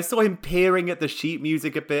 I mean, I saw him peering at the sheet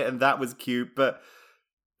music a bit, and that was cute, but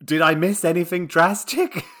did I miss anything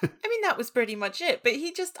drastic? I mean, that was pretty much it, but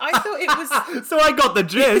I thought it was... So I got the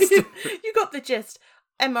gist. You got the gist.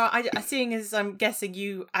 Emma, seeing as I'm guessing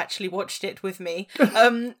you actually watched it with me,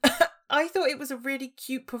 I thought it was a really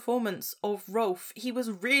cute performance of Rolf. He was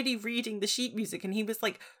really reading the sheet music and he was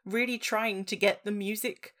like really trying to get the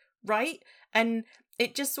music right. And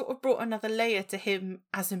it just sort of brought another layer to him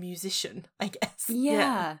as a musician, I guess.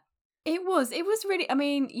 Yeah. It was really, I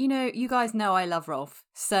mean, you guys know I love Rolf.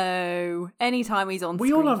 So anytime he's on We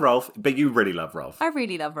screen, all love Rolf, but you really love Rolf. I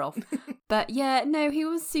really love Rolf. But yeah, no, he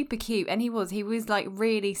was super cute. And he was like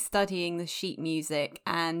really studying the sheet music.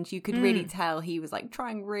 And you could really tell he was like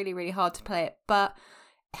trying really, really hard to play it. But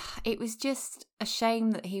it was just a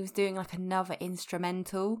shame that he was doing like another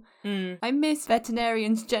instrumental. I miss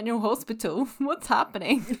Veterinarians General Hospital. What's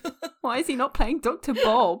happening? Why is he not playing Dr.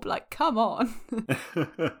 Bob? Like, come on.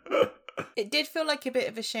 It did feel like a bit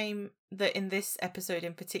of a shame that in this episode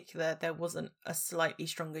in particular, there wasn't a slightly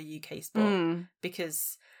stronger UK spot.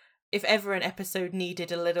 Because if ever an episode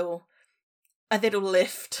needed a little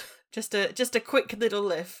lift, just a quick little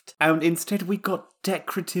lift. And instead we got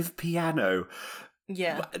decorative piano.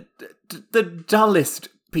 Yeah. The dullest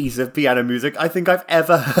piece of piano music I think I've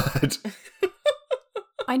ever heard.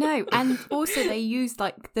 I know, and also they used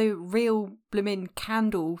like the real blooming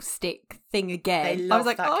candlestick thing again. I was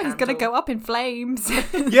like, he's going to go up in flames.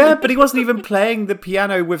 Yeah, but he wasn't even playing the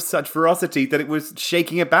piano with such ferocity that it was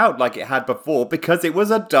shaking about like it had before because it was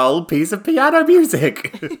a dull piece of piano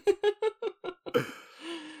music.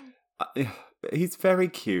 He's very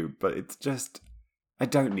cute, but it's just, I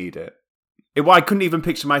don't need it. I couldn't even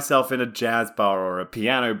picture myself in a jazz bar or a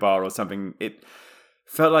piano bar or something. It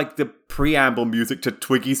felt like the preamble music to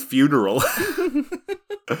Twiggy's funeral.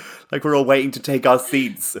 Like we're all waiting to take our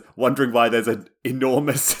seats, wondering why there's an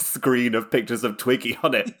enormous screen of pictures of Twiggy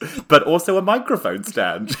on it, but also a microphone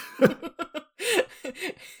stand.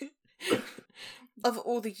 Of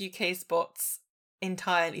all the UK spots,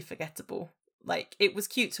 entirely forgettable. Like, it was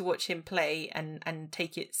cute to watch him play and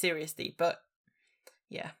take it seriously, but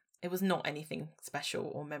yeah, it was not anything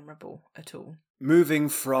special or memorable at all. Moving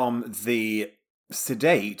from the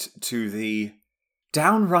sedate to the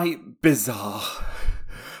downright bizarre.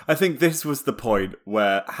 I think this was the point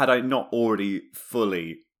where, had I not already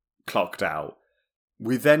fully clocked out,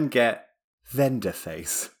 we then get Vendor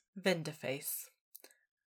Face. Vendor Face.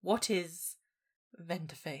 What is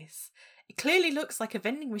Vendor Face? It clearly looks like a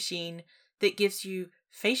vending machine that gives you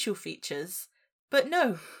facial features, but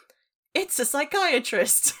no, it's a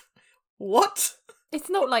psychiatrist. What? It's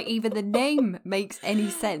not like even the name makes any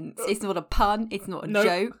sense. It's not a pun. It's not a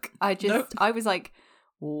joke. I was like,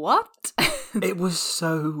 what? It was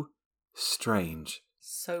so strange.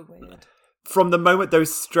 So weird. From the moment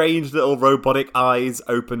those strange little robotic eyes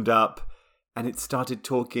opened up and it started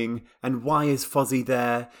talking, and why is Fozzie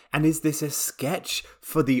there? And is this a sketch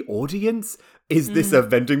for the audience? Is this a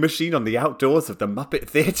vending machine on the outdoors of the Muppet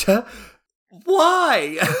Theatre?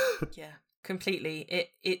 Why? Yeah, completely.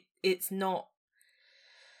 It's not.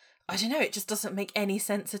 I don't know. It just doesn't make any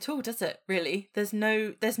sense at all, does it? Really, there's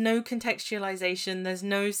no contextualization. There's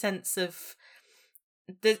no sense of.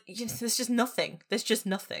 There's just nothing. There's just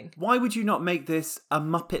nothing. Why would you not make this a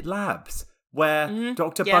Muppet Labs, where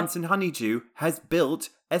Dr. yeah. Bunsen Honeydew has built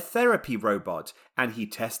a therapy robot and he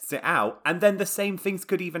tests it out, and then the same things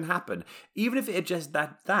could even happen. Even if it had just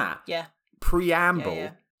that Yeah. preamble,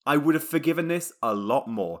 Yeah. I would have forgiven this a lot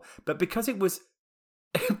more. But because it was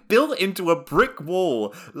built into a brick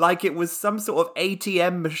wall like it was some sort of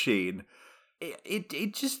ATM machine,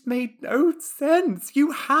 it just made no sense.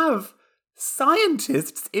 You have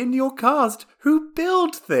scientists in your cast who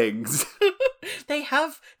build things. They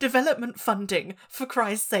have development funding, for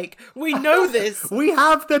Christ's sake. We know this. We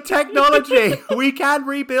have the technology. We can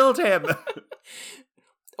rebuild him.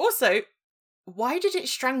 Also, why did it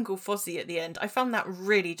strangle Fozzie at the end? I found that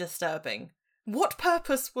really disturbing. What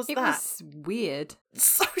purpose was It that? was weird.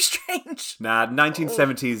 So strange. Nah,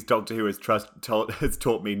 1970s Doctor Who has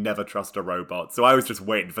taught me never trust a robot. So I was just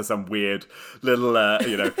waiting for some weird little,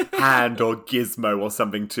 hand or gizmo or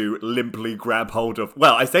something to limply grab hold of.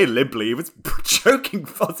 Well, I say limply, he was choking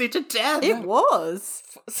Fozzie to death. It was.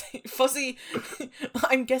 Fozzie,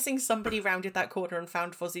 I'm guessing somebody rounded that corner and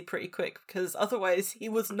found Fozzie pretty quick, because otherwise he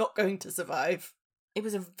was not going to survive. It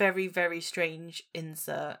was a very, very strange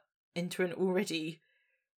insert into an already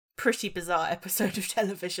pretty bizarre episode of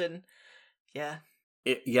television. Yeah.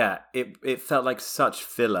 It felt like such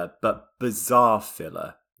filler, but bizarre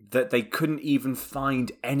filler, that they couldn't even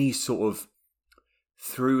find any sort of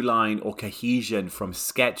through line or cohesion from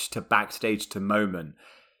sketch to backstage to moment.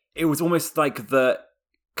 It was almost like the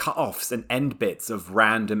cut-offs and end bits of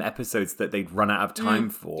random episodes that they'd run out of time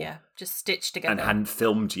for. Yeah, just stitched together. And hadn't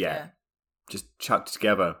filmed yet. Yeah. Just chucked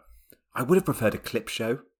together. I would have preferred a clip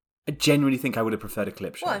show. I genuinely think I would have preferred a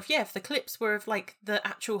clip show. Well, if the clips were of, like, the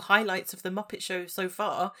actual highlights of the Muppet Show so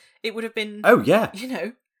far, it would have been... Oh, yeah.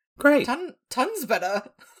 Great. Tons better.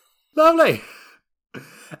 Lovely.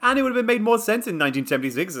 And it would have been made more sense in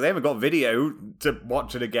 1976 because they haven't got video to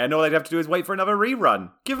watch it again. All they'd have to do is wait for another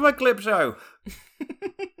rerun. Give them a clip show.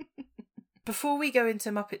 Before we go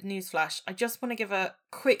into Muppet Newsflash, I just want to give a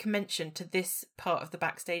quick mention to this part of the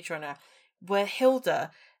Backstage Runner where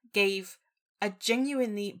Hilda gave a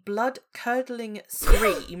genuinely blood-curdling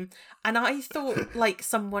scream, and I thought, like,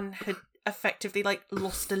 someone had effectively, like,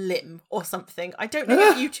 lost a limb or something. I don't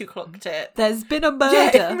know if you two clocked it. There's been a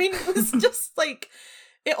murder. Yeah, I mean, it was just, like...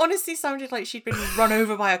 It honestly sounded like she'd been run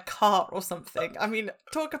over by a cart or something. I mean,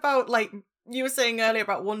 talk about, like, you were saying earlier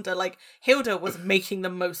about Wanda, like, Hilda was making the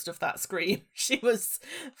most of that scream. She was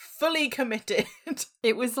fully committed.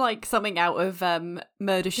 It was like something out of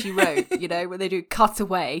Murder, She Wrote, where they do cut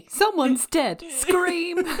away. Someone's dead.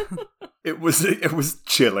 Scream. It was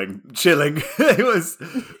chilling. It was...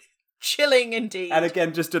 Chilling indeed. And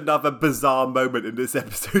again, just another bizarre moment in this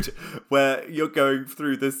episode where you're going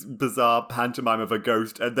through this bizarre pantomime of a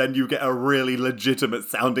ghost and then you get a really legitimate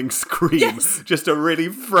sounding scream just to really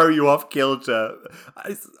throw you off kilter.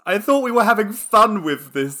 I thought we were having fun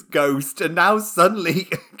with this ghost and now suddenly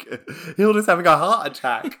Hilda's having a heart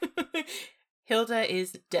attack. Hilda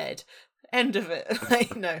is dead. End of it.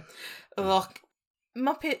 Like, no. Ugh.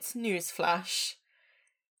 Muppets Newsflash.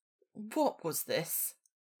 What was this?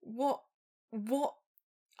 What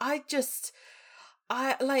I don't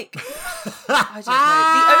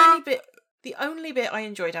know. The only bit I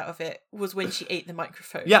enjoyed out of it was when she ate the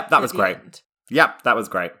microphone. Yeah, that was great. Yep, that was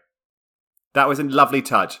great. That was a lovely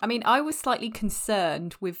touch. I mean, I was slightly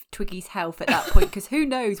concerned with Twiggy's health at that point, because who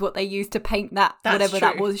knows what they used to paint that, whatever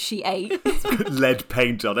that was she ate. Lead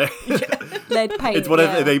paint on it. Lead paint, it's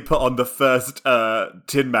whatever they put on the first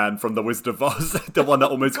Tin Man from The Wizard of Oz, the one that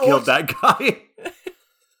almost killed that guy.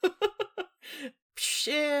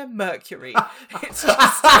 Sheer mercury. It's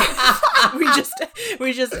just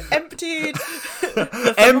we just emptied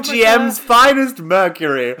the MGM's finest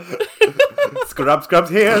mercury. Scrub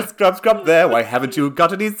here, scrub there. Why haven't you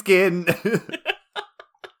got any skin?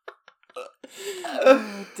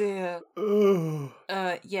 Oh dear.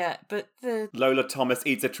 Yeah, but the Lola Thomas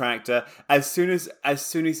eats a tractor. As soon as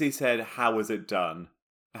he said, "How was it done?"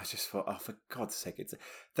 I just thought, oh, for God's sake,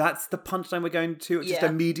 that's the punchline we're going to. Just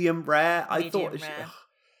a medium rare. I thought.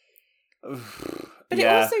 But it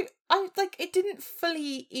also, it didn't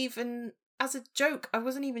fully even as a joke, I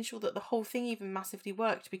wasn't even sure that the whole thing even massively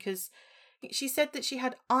worked, because she said that she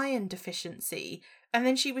had iron deficiency, and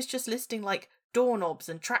then she was just listing like doorknobs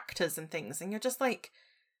and tractors and things, and you're just like,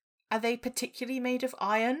 are they particularly made of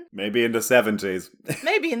iron? Maybe in the 70s.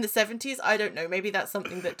 Maybe in the 70s, I don't know. Maybe that's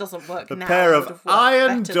something that doesn't work A now. pair Would of have worked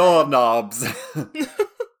iron better doorknobs. then.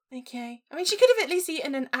 Okay. I mean, she could have at least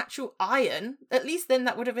eaten an actual iron. At least then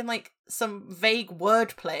that would have been like some vague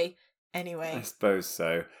wordplay. Anyway. I suppose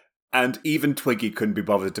so. And even Twiggy couldn't be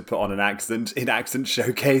bothered to put on an accent in Accent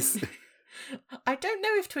Showcase. I don't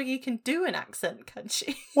know if Twiggy can do an accent, can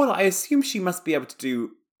she? Well, I assume she must be able to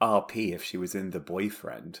do RP if she was in The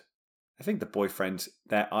Boyfriend. I think The Boyfriend,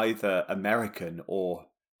 they're either American or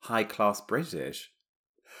high-class British.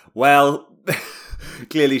 Well,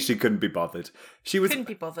 clearly she couldn't be bothered. Couldn't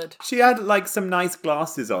be bothered. She had like some nice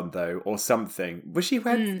glasses on though, or something. Was she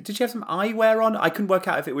wearing? Did she have some eyewear on? I couldn't work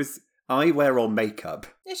out if it was eyewear or makeup.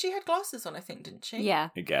 Yeah, she had glasses on, I think, didn't she? Yeah.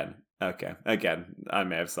 Again, I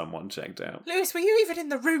may have someone checked out. Lewis, were you even in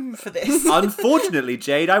the room for this? Unfortunately,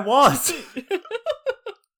 Jade, I was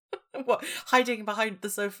What, hiding behind the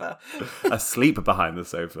sofa? asleep behind the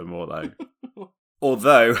sofa, more like.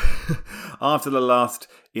 Although, after the last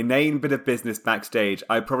inane bit of business backstage,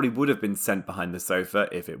 I probably would have been sent behind the sofa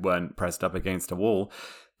if it weren't pressed up against a wall,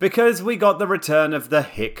 because we got the return of the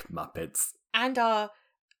Hick Muppets. And our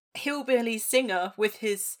hillbilly singer with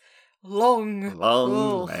his long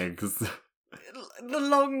Legs. the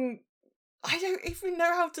long... I don't even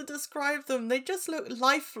know how to describe them. They just look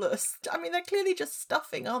lifeless. I mean, they're clearly just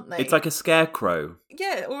stuffing, aren't they? It's like a scarecrow.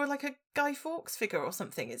 Yeah, or like a Guy Fawkes figure or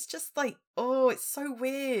something. It's just like, oh, it's so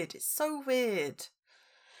weird. It's so weird.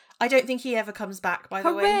 I don't think he ever comes back, by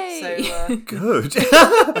the way. So, Good.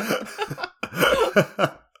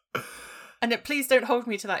 and please don't hold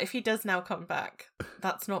me to that. If he does now come back,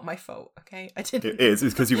 that's not my fault, okay? I didn't. It is.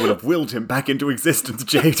 It's because you would have willed him back into existence,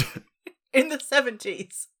 Jade. In the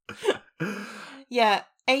 70s. Yeah,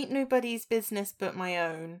 ain't nobody's business but my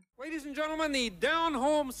own. Ladies and gentlemen, the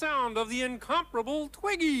down-home sound of the incomparable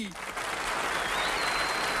Twiggy.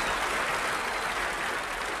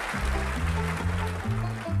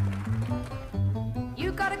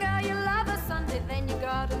 You got a girl you love a Sunday, then you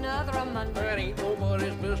got another on Monday. That ain't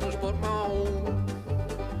nobody's business but my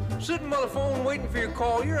own. Sitting by the phone waiting for your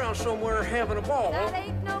call, you're out somewhere having a ball. That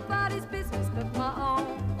ain't nobody's business but my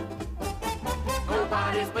own.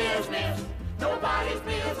 Nobody's business. Nobody's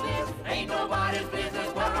business. Ain't nobody's business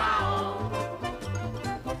but my own.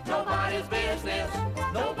 Nobody's business.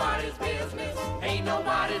 Nobody's business. Ain't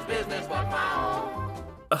nobody's business but my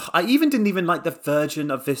own. I didn't even like the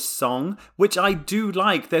version of this song, which I do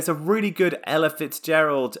like. There's a really good Ella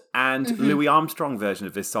Fitzgerald and Louis Armstrong version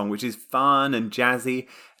of this song, which is fun and jazzy.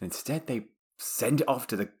 And instead they send it off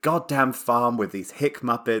to the goddamn farm with these Hick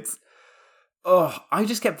Muppets. Oh, I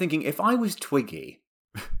just kept thinking, if I was Twiggy,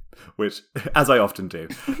 which, as I often do,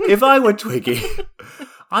 if I were Twiggy,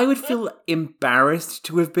 I would feel embarrassed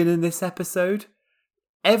to have been in this episode.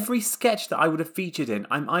 Every sketch that I would have featured in,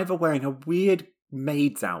 I'm either wearing a weird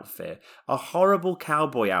maid's outfit, a horrible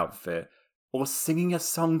cowboy outfit, or singing a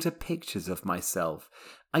song to pictures of myself.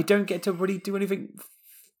 I don't get to really do anything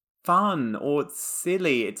fun or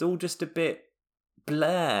silly. It's all just a bit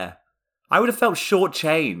bleh. I would have felt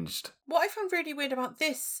shortchanged. What I found really weird about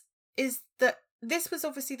this is that this was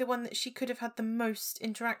obviously the one that she could have had the most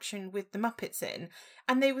interaction with the Muppets in,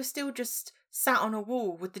 and they were still just sat on a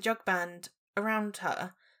wall with the jug band around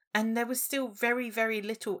her, and there was still very, very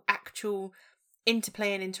little actual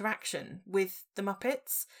interplay and interaction with the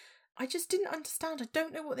Muppets. I just didn't understand. I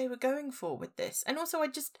don't know what they were going for with this. And also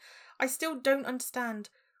I still don't understand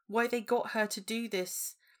why they got her to do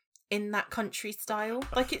this in that country style.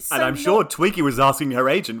 Like, it's so and I'm sure Twiggy was asking her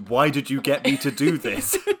agent, why did you get me to do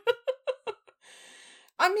this?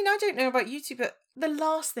 I mean, I don't know about you two, but the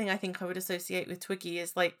last thing I think I would associate with Twiggy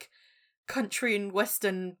is like country and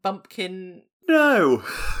western bumpkin. No.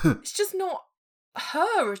 It's just not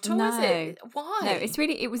her at all, is it? Why? No,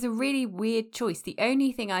 it was a really weird choice. The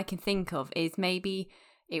only thing I can think of is maybe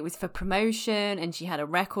it was for promotion and she had a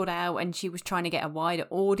record out and she was trying to get a wider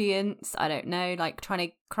audience. I don't know, like trying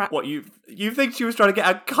to crack. What, you think she was trying to get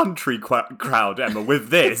a country crowd, Emma, with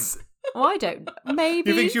this? Oh, I don't.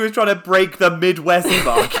 Maybe. You think she was trying to break the Midwest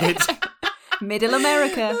market? Middle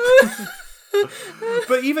America.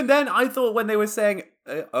 But even then, I thought when they were saying,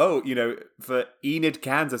 for Enid,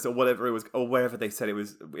 Kansas, or whatever it was, or wherever they said it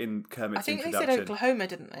was in Kermit's I think introduction. they said Oklahoma,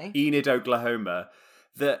 didn't they? Enid, Oklahoma.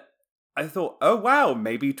 That I thought, oh wow,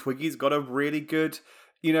 maybe Twiggy's got a really good,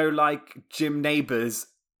 like Jim Neighbours,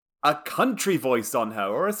 a country voice on her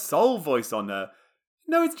or a soul voice on her.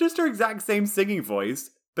 No, it's just her exact same singing voice,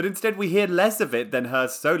 But instead we hear less of it than her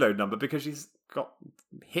solo number because she's got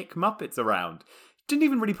hick Muppets around. Didn't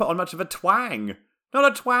even really put on much of a twang.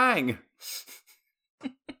 Not a twang.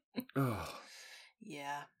 Oh.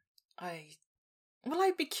 Yeah.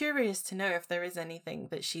 I'd be curious to know if there is anything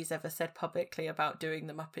that she's ever said publicly about doing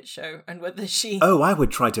the Muppet Show and whether she... Oh, I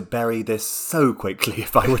would try to bury this so quickly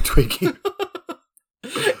if I were Twiggy.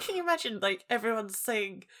 Can you imagine, like, everyone's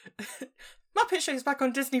saying, Muppet Show's back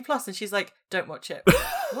on Disney Plus, and she's like, don't watch it.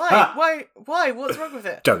 Why? What's wrong with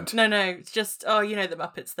it? Don't. No, it's just, the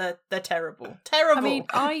Muppets, they're terrible. Terrible!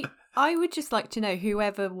 I mean, I would just like to know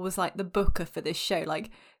whoever was like the booker for this show, like,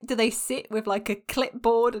 do they sit with like a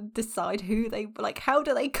clipboard and decide who they, like, how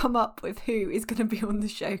do they come up with who is going to be on the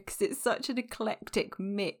show? Because it's such an eclectic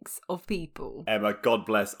mix of people. Emma, God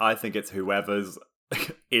bless, I think it's whoever's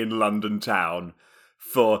in London town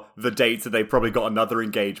for the dates that they've probably got another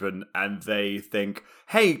engagement and they think,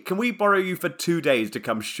 hey, can we borrow you for 2 days to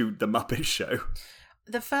come shoot the Muppet Show?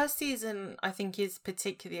 The first season, I think, is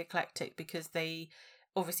particularly eclectic because they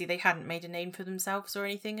hadn't made a name for themselves or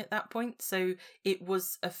anything at that point. So it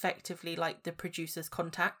was effectively like the producers'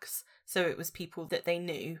 contacts. So it was people that they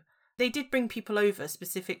knew. They did bring people over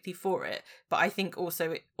specifically for it, but I think also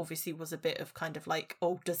it obviously was a bit of kind of like,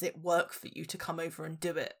 oh, does it work for you to come over and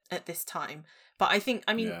do it at this time? But I think,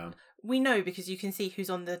 we know because you can see who's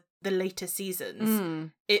on the later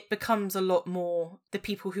seasons. It becomes a lot more the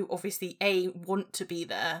people who obviously A, want to be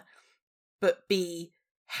there, but B,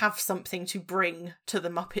 have something to bring to the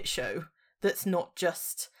Muppet Show that's not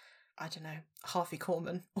just, I don't know, Harvey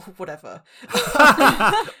Korman or whatever.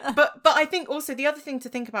 But I think also the other thing to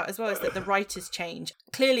think about as well is that the writers change.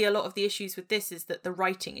 Clearly a lot of the issues with this is that the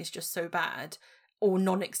writing is just so bad or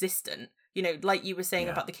non-existent. You know, like you were saying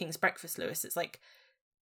about The King's Breakfast, Lewis, it's like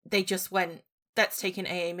they just went, let's take an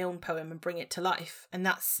A.A. Milne poem and bring it to life. And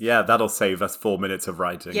that's... Yeah, that'll save us 4 minutes of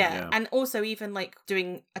writing. Yeah, and also even like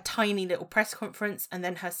doing a tiny little press conference and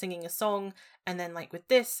then her singing a song. And then like with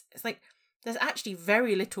this, it's like there's actually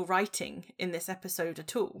very little writing in this episode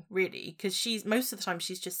at all, really, because most of the time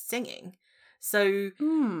she's just singing. So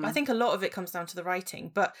I think a lot of it comes down to the writing.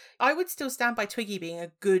 But I would still stand by Twiggy being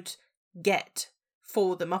a good get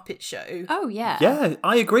for the Muppet Show. Oh, yeah. Yeah,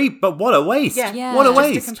 I agree, but what a waste. Yeah. What a Just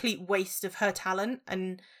waste. a complete waste of her talent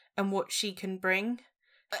and what she can bring.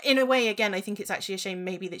 In a way, again, I think it's actually a shame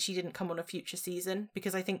maybe that she didn't come on a future season,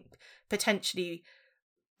 because I think potentially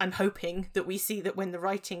I'm hoping that we see that when the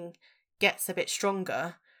writing gets a bit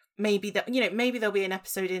stronger, maybe there'll be an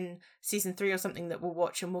episode in season 3 or something that we'll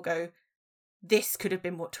watch and we'll go, this could have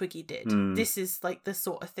been what Twiggy did. This is like the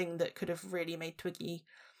sort of thing that could have really made Twiggy,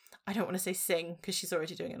 I don't want to say sing because she's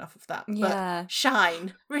already doing enough of that, but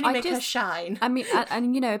shine, really make her shine. I mean,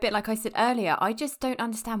 and you know, a bit like I said earlier, I just don't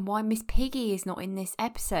understand why Miss Piggy is not in this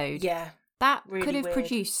episode. Yeah. That really could have weird.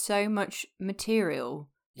 produced so much material.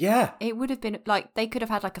 Yeah. It would have been like, they could have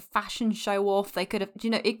had like a fashion show off. They could have,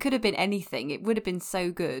 it could have been anything. It would have been so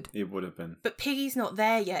good. It would have been. But Piggy's not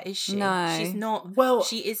there yet, is she? No. She's not. Well,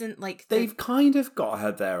 she isn't like... They've kind of got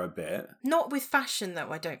her there a bit. Not with fashion, though,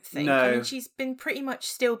 I don't think. No. I mean, she's been pretty much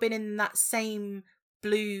still been in that same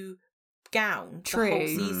blue gown the whole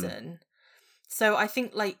season. So I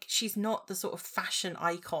think, like, she's not the sort of fashion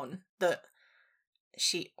icon that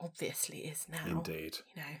she obviously is now. Indeed.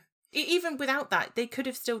 You know. Even without that, they could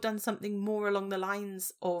have still done something more along the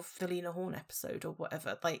lines of the Lena Horne episode or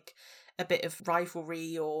whatever, like a bit of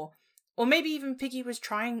rivalry or maybe even Piggy was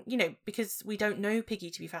trying, because we don't know Piggy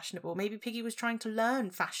to be fashionable, maybe Piggy was trying to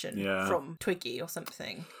learn fashion from Twiggy or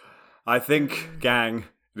something. I think, gang,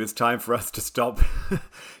 it is time for us to stop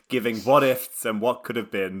giving what ifs and what could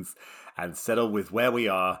have beens and settle with where we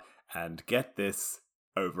are and get this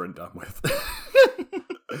over and done with.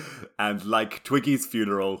 And like Twiggy's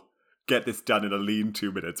funeral, get this done in a lean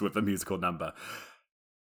 2 minutes with a musical number.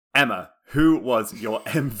 Emma, who was your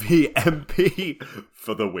MVMP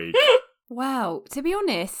for the week? Well, to be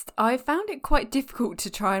honest, I found it quite difficult to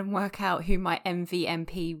try and work out who my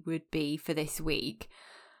MVMP would be for this week.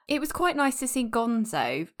 It was quite nice to see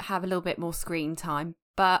Gonzo have a little bit more screen time,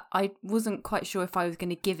 but I wasn't quite sure if I was going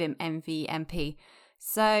to give him MVMP.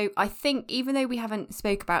 So I think even though we haven't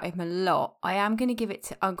spoke about him a lot, I am going to give it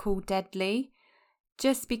to Uncle Deadly.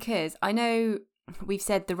 Just because I know we've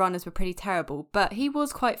said the runners were pretty terrible, but he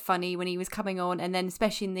was quite funny when he was coming on, and then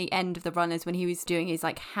especially in the end of the runners when he was doing his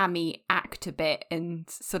like hammy actor bit and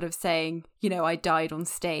sort of saying, I died on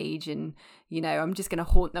stage and, I'm just going to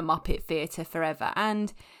haunt the Muppet Theatre forever.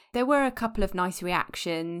 And there were a couple of nice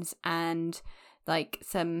reactions and like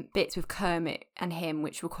some bits with Kermit and him,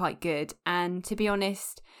 which were quite good. And to be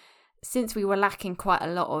honest, since we were lacking quite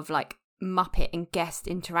a lot of like Muppet and guest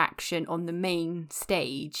interaction on the main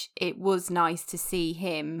stage, it was nice to see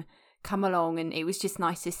him come along, and it was just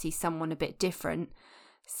nice to see someone a bit different.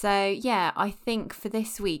 So yeah, I think for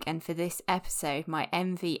this week and for this episode, my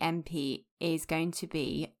MVMP is going to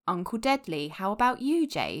be Uncle Deadly. How about you,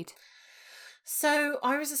 Jade? So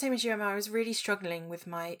I was the same as you, Emma. I was really struggling with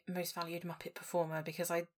my most valued Muppet performer because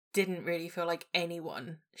I didn't really feel like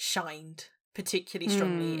anyone shined particularly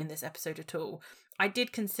strongly in this episode at all. I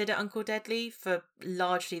did consider Uncle Deadly for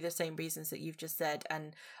largely the same reasons that you've just said.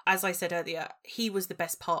 And as I said earlier, he was the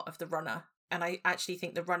best part of the runner. And I actually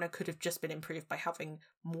think the runner could have just been improved by having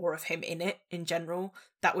more of him in it in general.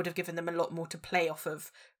 That would have given them a lot more to play off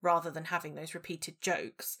of rather than having those repeated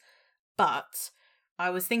jokes. But I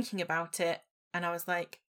was thinking about it and I was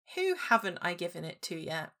like, who haven't I given it to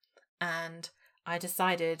yet? And I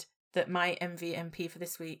decided that my MVMP for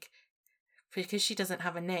this week, because she doesn't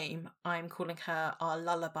have a name, I'm calling her our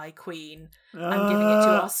lullaby queen. I'm giving it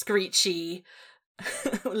to our screechy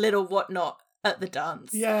little whatnot at the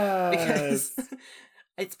dance. Yes. Because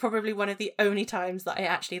it's probably one of the only times that I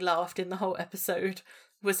actually laughed in the whole episode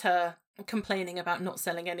was her complaining about not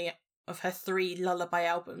selling any of her 3 lullaby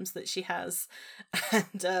albums that she has.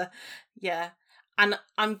 And yeah. And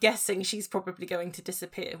I'm guessing she's probably going to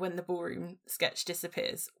disappear when the ballroom sketch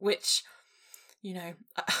disappears, which, you know,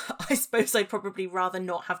 I suppose I'd probably rather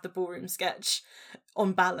not have the ballroom sketch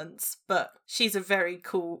on balance, but she's a very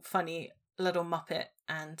cool, funny little Muppet,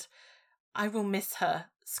 and I will miss her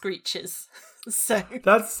screeches. So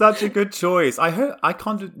That's such a good choice. I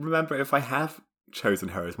can't remember if I have chosen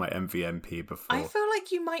her as my MVMP before. I feel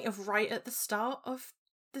like you might have right at the start of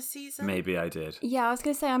the season. Maybe I did. Yeah, I was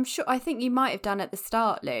going to say, I think you might have done at the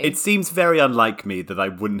start, Lou. It seems very unlike me that I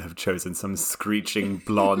wouldn't have chosen some screeching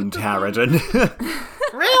blonde harridan.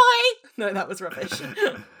 Really? No, that was rubbish.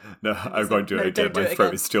 No, I'm going to do No, it again. don't do My it throat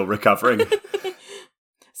again. is still recovering.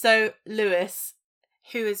 So, Lewis,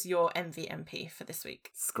 who is your MVMP for this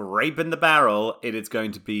week? Scraping the barrel, it is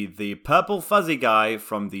going to be the purple fuzzy guy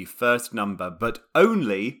from the first number, but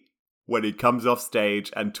only when he comes off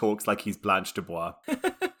stage and talks like he's Blanche Dubois.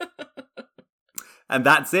 And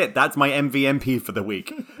that's it. That's my MVMP for the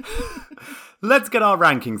week. Let's get our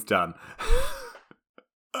rankings done.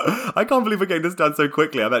 I can't believe we're getting this done so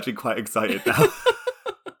quickly. I'm actually quite excited now.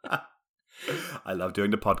 I love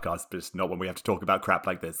doing the podcast, but it's not when we have to talk about crap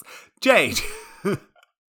like this. Jade,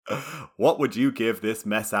 what would you give this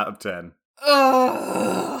mess out of 10?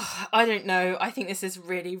 Oh, I don't know. I think this is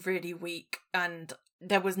really, really weak, and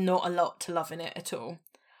there was not a lot to love in it at all.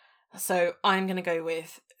 So I'm going to go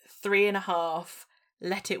with 3.5.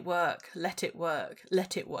 Let it work, let it work,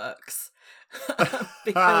 let it works.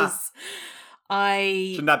 Because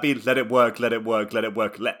Shouldn't that be let it work, let it work, let it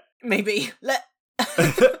work, maybe let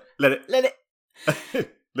let it let it.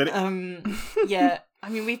 let it Yeah, I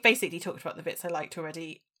mean, we've basically talked about the bits I liked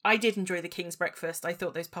already. I did enjoy the King's Breakfast. I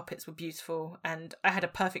thought those puppets were beautiful, and I had a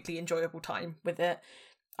perfectly enjoyable time with it.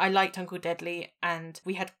 I liked Uncle Deadly, and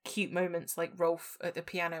we had cute moments like Rolf at the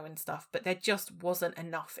piano and stuff, but there just wasn't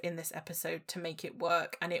enough in this episode to make it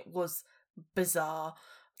work, and it was bizarre.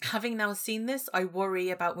 Having now seen this, I worry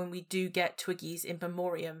about when we do get Twiggy's In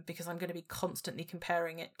Memoriam, because I'm going to be constantly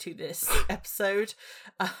comparing it to this episode,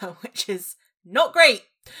 which is not great.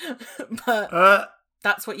 But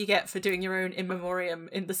that's what you get for doing your own In Memoriam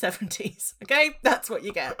in the 70s. Okay? That's what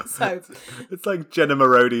you get. So It's like Jenna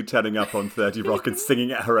Maroney turning up on 30 Rock and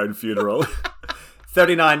singing at her own funeral.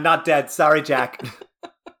 39, not dead. Sorry, Jack.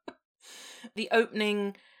 the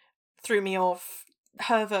opening threw me off.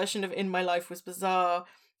 Her version of In My Life was bizarre.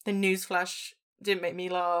 The newsflash didn't make me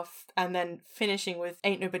laugh. And then finishing with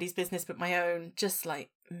Ain't Nobody's Business But My Own, just like,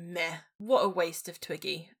 meh. What a waste of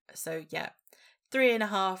Twiggy. So yeah,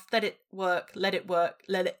 3.5. Let it work, let it work,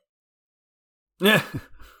 let it. Yeah.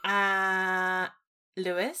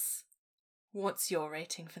 Lewis, what's your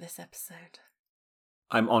rating for this episode?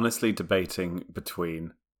 I'm honestly debating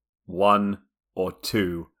between 1 or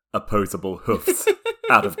 2 opposable hoofs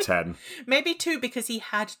out of 10. Maybe 2 because he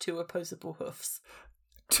had 2 opposable hoofs.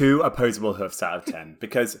 2 opposable hoofs out of 10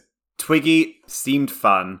 because Twiggy seemed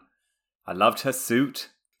fun. I loved her suit.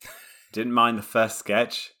 Didn't mind the first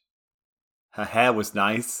sketch. Her hair was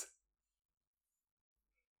nice.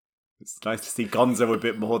 It's nice to see Gonzo a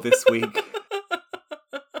bit more this week.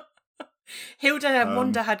 Hilda and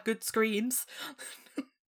Wanda had good screams.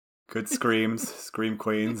 Good screams, scream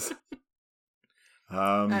queens.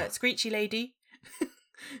 Screechy Lady.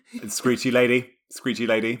 Screechy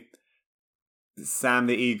lady. Sam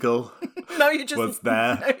the Eagle No, you're just was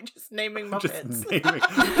there. No, you're just naming Muppets.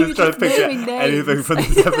 Just trying to picture naming anything names. from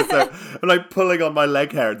this episode. I'm like pulling on my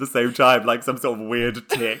leg hair at the same time, like some sort of weird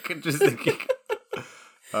tick. Just thinking,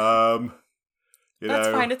 That's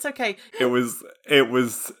fine. It's okay. It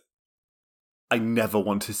was. I never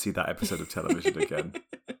want to see that episode of television again,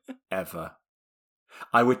 ever.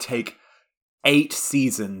 I would take 8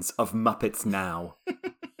 seasons of Muppets Now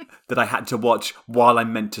that I had to watch while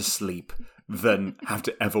I'm meant to sleep than have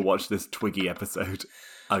to ever watch this Twiggy episode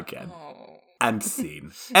again. And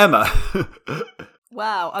scene. Emma.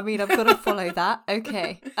 Wow, I mean, I've got to follow that.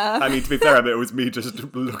 Okay. I mean, to be fair, Emma, it was me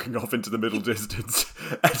just looking off into the middle distance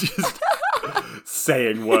and just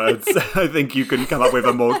saying words. I think you can come up with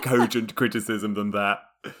a more cogent criticism than that.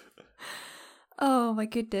 Oh my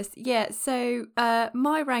goodness. Yeah, so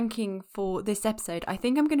my ranking for this episode, I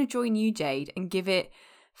think I'm going to join you, Jade, and give it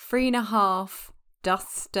 3.5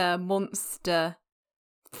 duster monster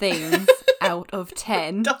things out of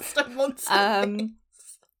 10. Duster monster.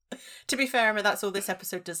 To be fair, Emma, that's all this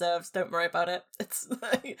episode deserves. Don't worry about it. It's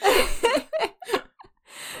like...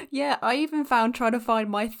 Yeah, I even found trying to find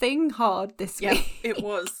my thing hard this week. It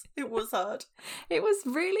was. It was hard. It was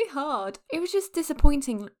really hard. It was just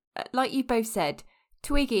disappointing. Like you both said,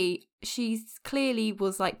 Twiggy, she's clearly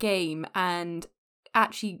was like game and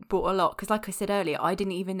actually brought a lot. Because like I said earlier, I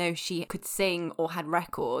didn't even know she could sing or had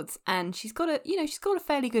records. And she's got a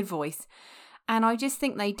fairly good voice. And I just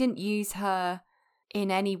think they didn't use her in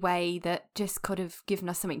any way that just could have given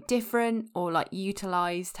us something different or like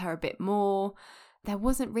utilised her a bit more. There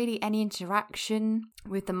wasn't really any interaction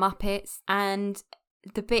with the Muppets, and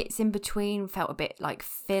the bits in between felt a bit like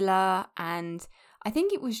filler, and I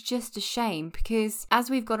think it was just a shame because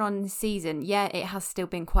as we've gone on in the season, yeah, it has still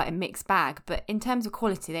been quite a mixed bag, but in terms of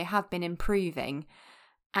quality, they have been improving.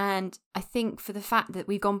 And I think for the fact that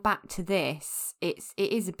we've gone back to this, it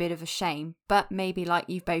is a bit of a shame. But maybe like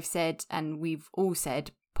you've both said, and we've all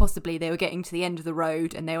said, possibly they were getting to the end of the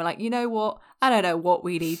road and they were like, you know what? I don't know what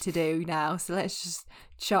we need to do now. So let's just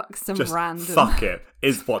chuck some Just random... fuck it,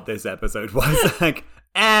 is what this episode was. Like,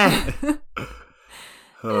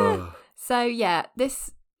 Oh. So yeah,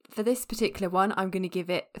 for this particular one, I'm going to give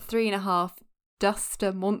it 3.5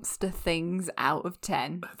 duster monster things out of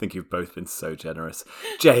 10. I think you've both been so generous.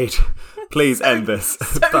 Jade, please end this.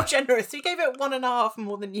 So generous. You gave it 1.5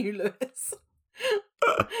 more than you, Lewis.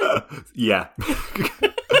 Yeah.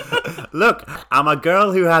 Look, I'm a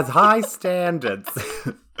girl who has high standards.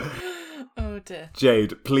 Oh dear.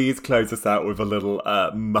 Jade, please close us out with a little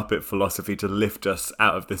Muppet philosophy to lift us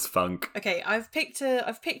out of this funk. Okay, I've picked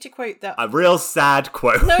a quote that A real sad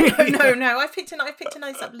quote. No. I've picked a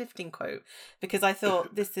nice uplifting quote because I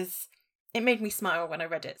thought it made me smile when I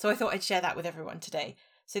read it. So I thought I'd share that with everyone today.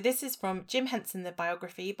 So this is from Jim Henson, the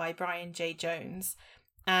biography by Brian J. Jones.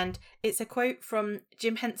 And it's a quote from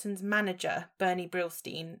Jim Henson's manager, Bernie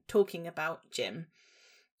Brillstein, talking about Jim.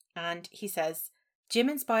 And he says, Jim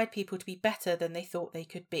inspired people to be better than they thought they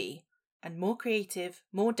could be, and more creative,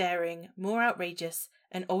 more daring, more outrageous,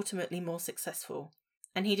 and ultimately more successful.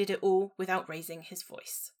 And he did it all without raising his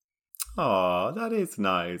voice. Aw, that is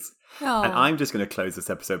nice. Aw. And I'm just going to close this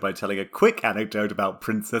episode by telling a quick anecdote about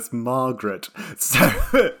Princess Margaret. So,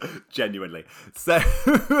 genuinely. So,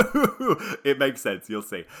 it makes sense, you'll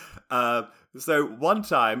see. So, one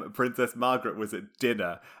time, Princess Margaret was at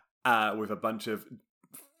dinner with a bunch of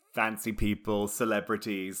fancy people,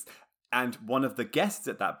 celebrities, and one of the guests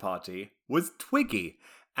at that party was Twiggy.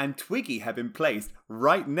 And Twiggy had been placed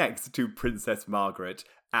right next to Princess Margaret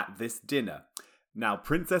at this dinner. Now,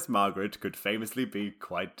 Princess Margaret could famously be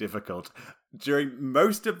quite difficult. During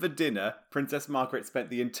most of the dinner, Princess Margaret spent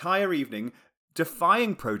the entire evening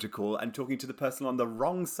defying protocol and talking to the person on the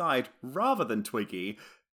wrong side rather than Twiggy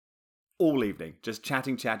all evening, just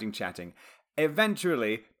chatting.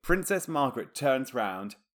 Eventually, Princess Margaret turns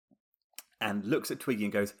round and looks at Twiggy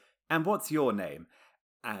and goes, "And what's your name?"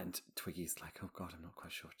 And Twiggy's like, "Oh God, I'm not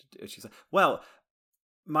quite sure what to do." She's like, "Well,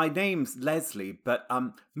 my name's Leslie, but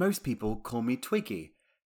most people call me Twiggy."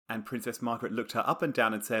 And Princess Margaret looked her up and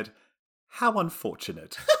down and said, "How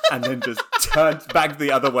unfortunate." And then just turned back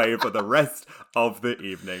the other way for the rest of the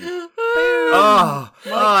evening. Oh,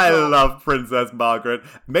 I love Princess Margaret.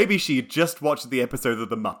 Maybe she just watched the episode of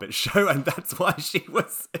The Muppet Show and that's why she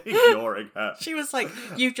was ignoring her. She was like,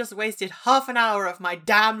 "You've just wasted half an hour of my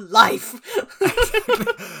damn life."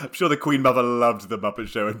 I'm sure the Queen Mother loved The Muppet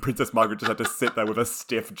Show and Princess Margaret just had to sit there with a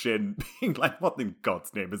stiff chin being like, "What in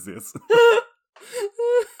God's name is this?"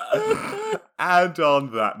 And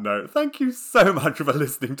on that note, thank you so much for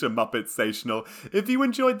listening to Muppetsational. If you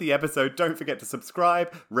enjoyed the episode, don't forget to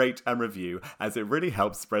subscribe, rate, and review, as it really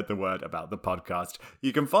helps spread the word about the podcast.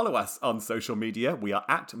 You can follow us on social media. We are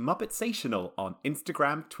at Muppetsational on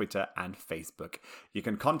Instagram, Twitter, and Facebook. You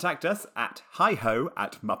can contact us at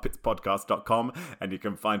hiho@muppetspodcast.com, and you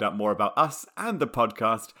can find out more about us and the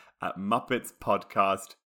podcast at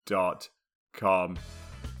muppetspodcast.com.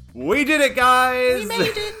 We did it, guys! We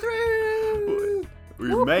made it through!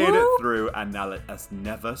 We made it through, and now let us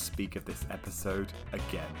never speak of this episode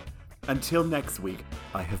again. Until next week,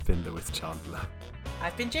 I have been Lewis Chandler.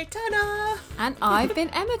 I've been Jake Turner! And I've been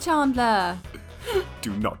Emma Chandler.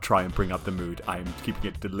 Do not try and bring up the mood. I am keeping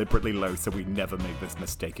it deliberately low so we never make this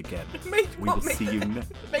mistake again. We will see you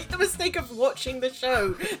next. Make the mistake of watching the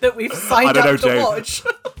show that we've signed up to watch.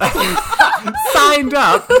 Signed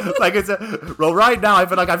up? Like it's a... Well, right now I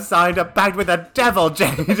feel like I've signed up back with the devil,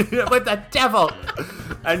 Jade. With the devil.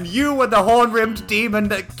 And you were the horn-rimmed demon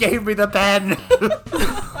that gave me the pen.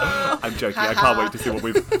 I'm joking. I can't wait to see what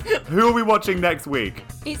we've... Who are we watching next week?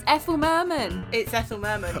 It's Ethel Merman. It's Ethel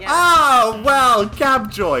Merman, yeah. Oh, well,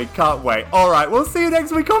 Cabjoy. Can't wait. All right, we'll see you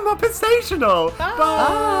next week on Muppetsational. Bye.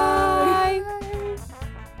 Bye.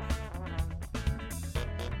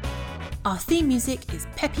 Our theme music is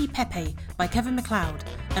Peppy Pepe by Kevin MacLeod,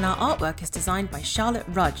 and our artwork is designed by Charlotte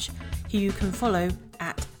Rudge, who you can follow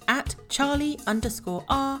at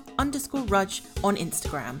Charlie_R_Rudge on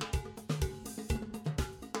Instagram.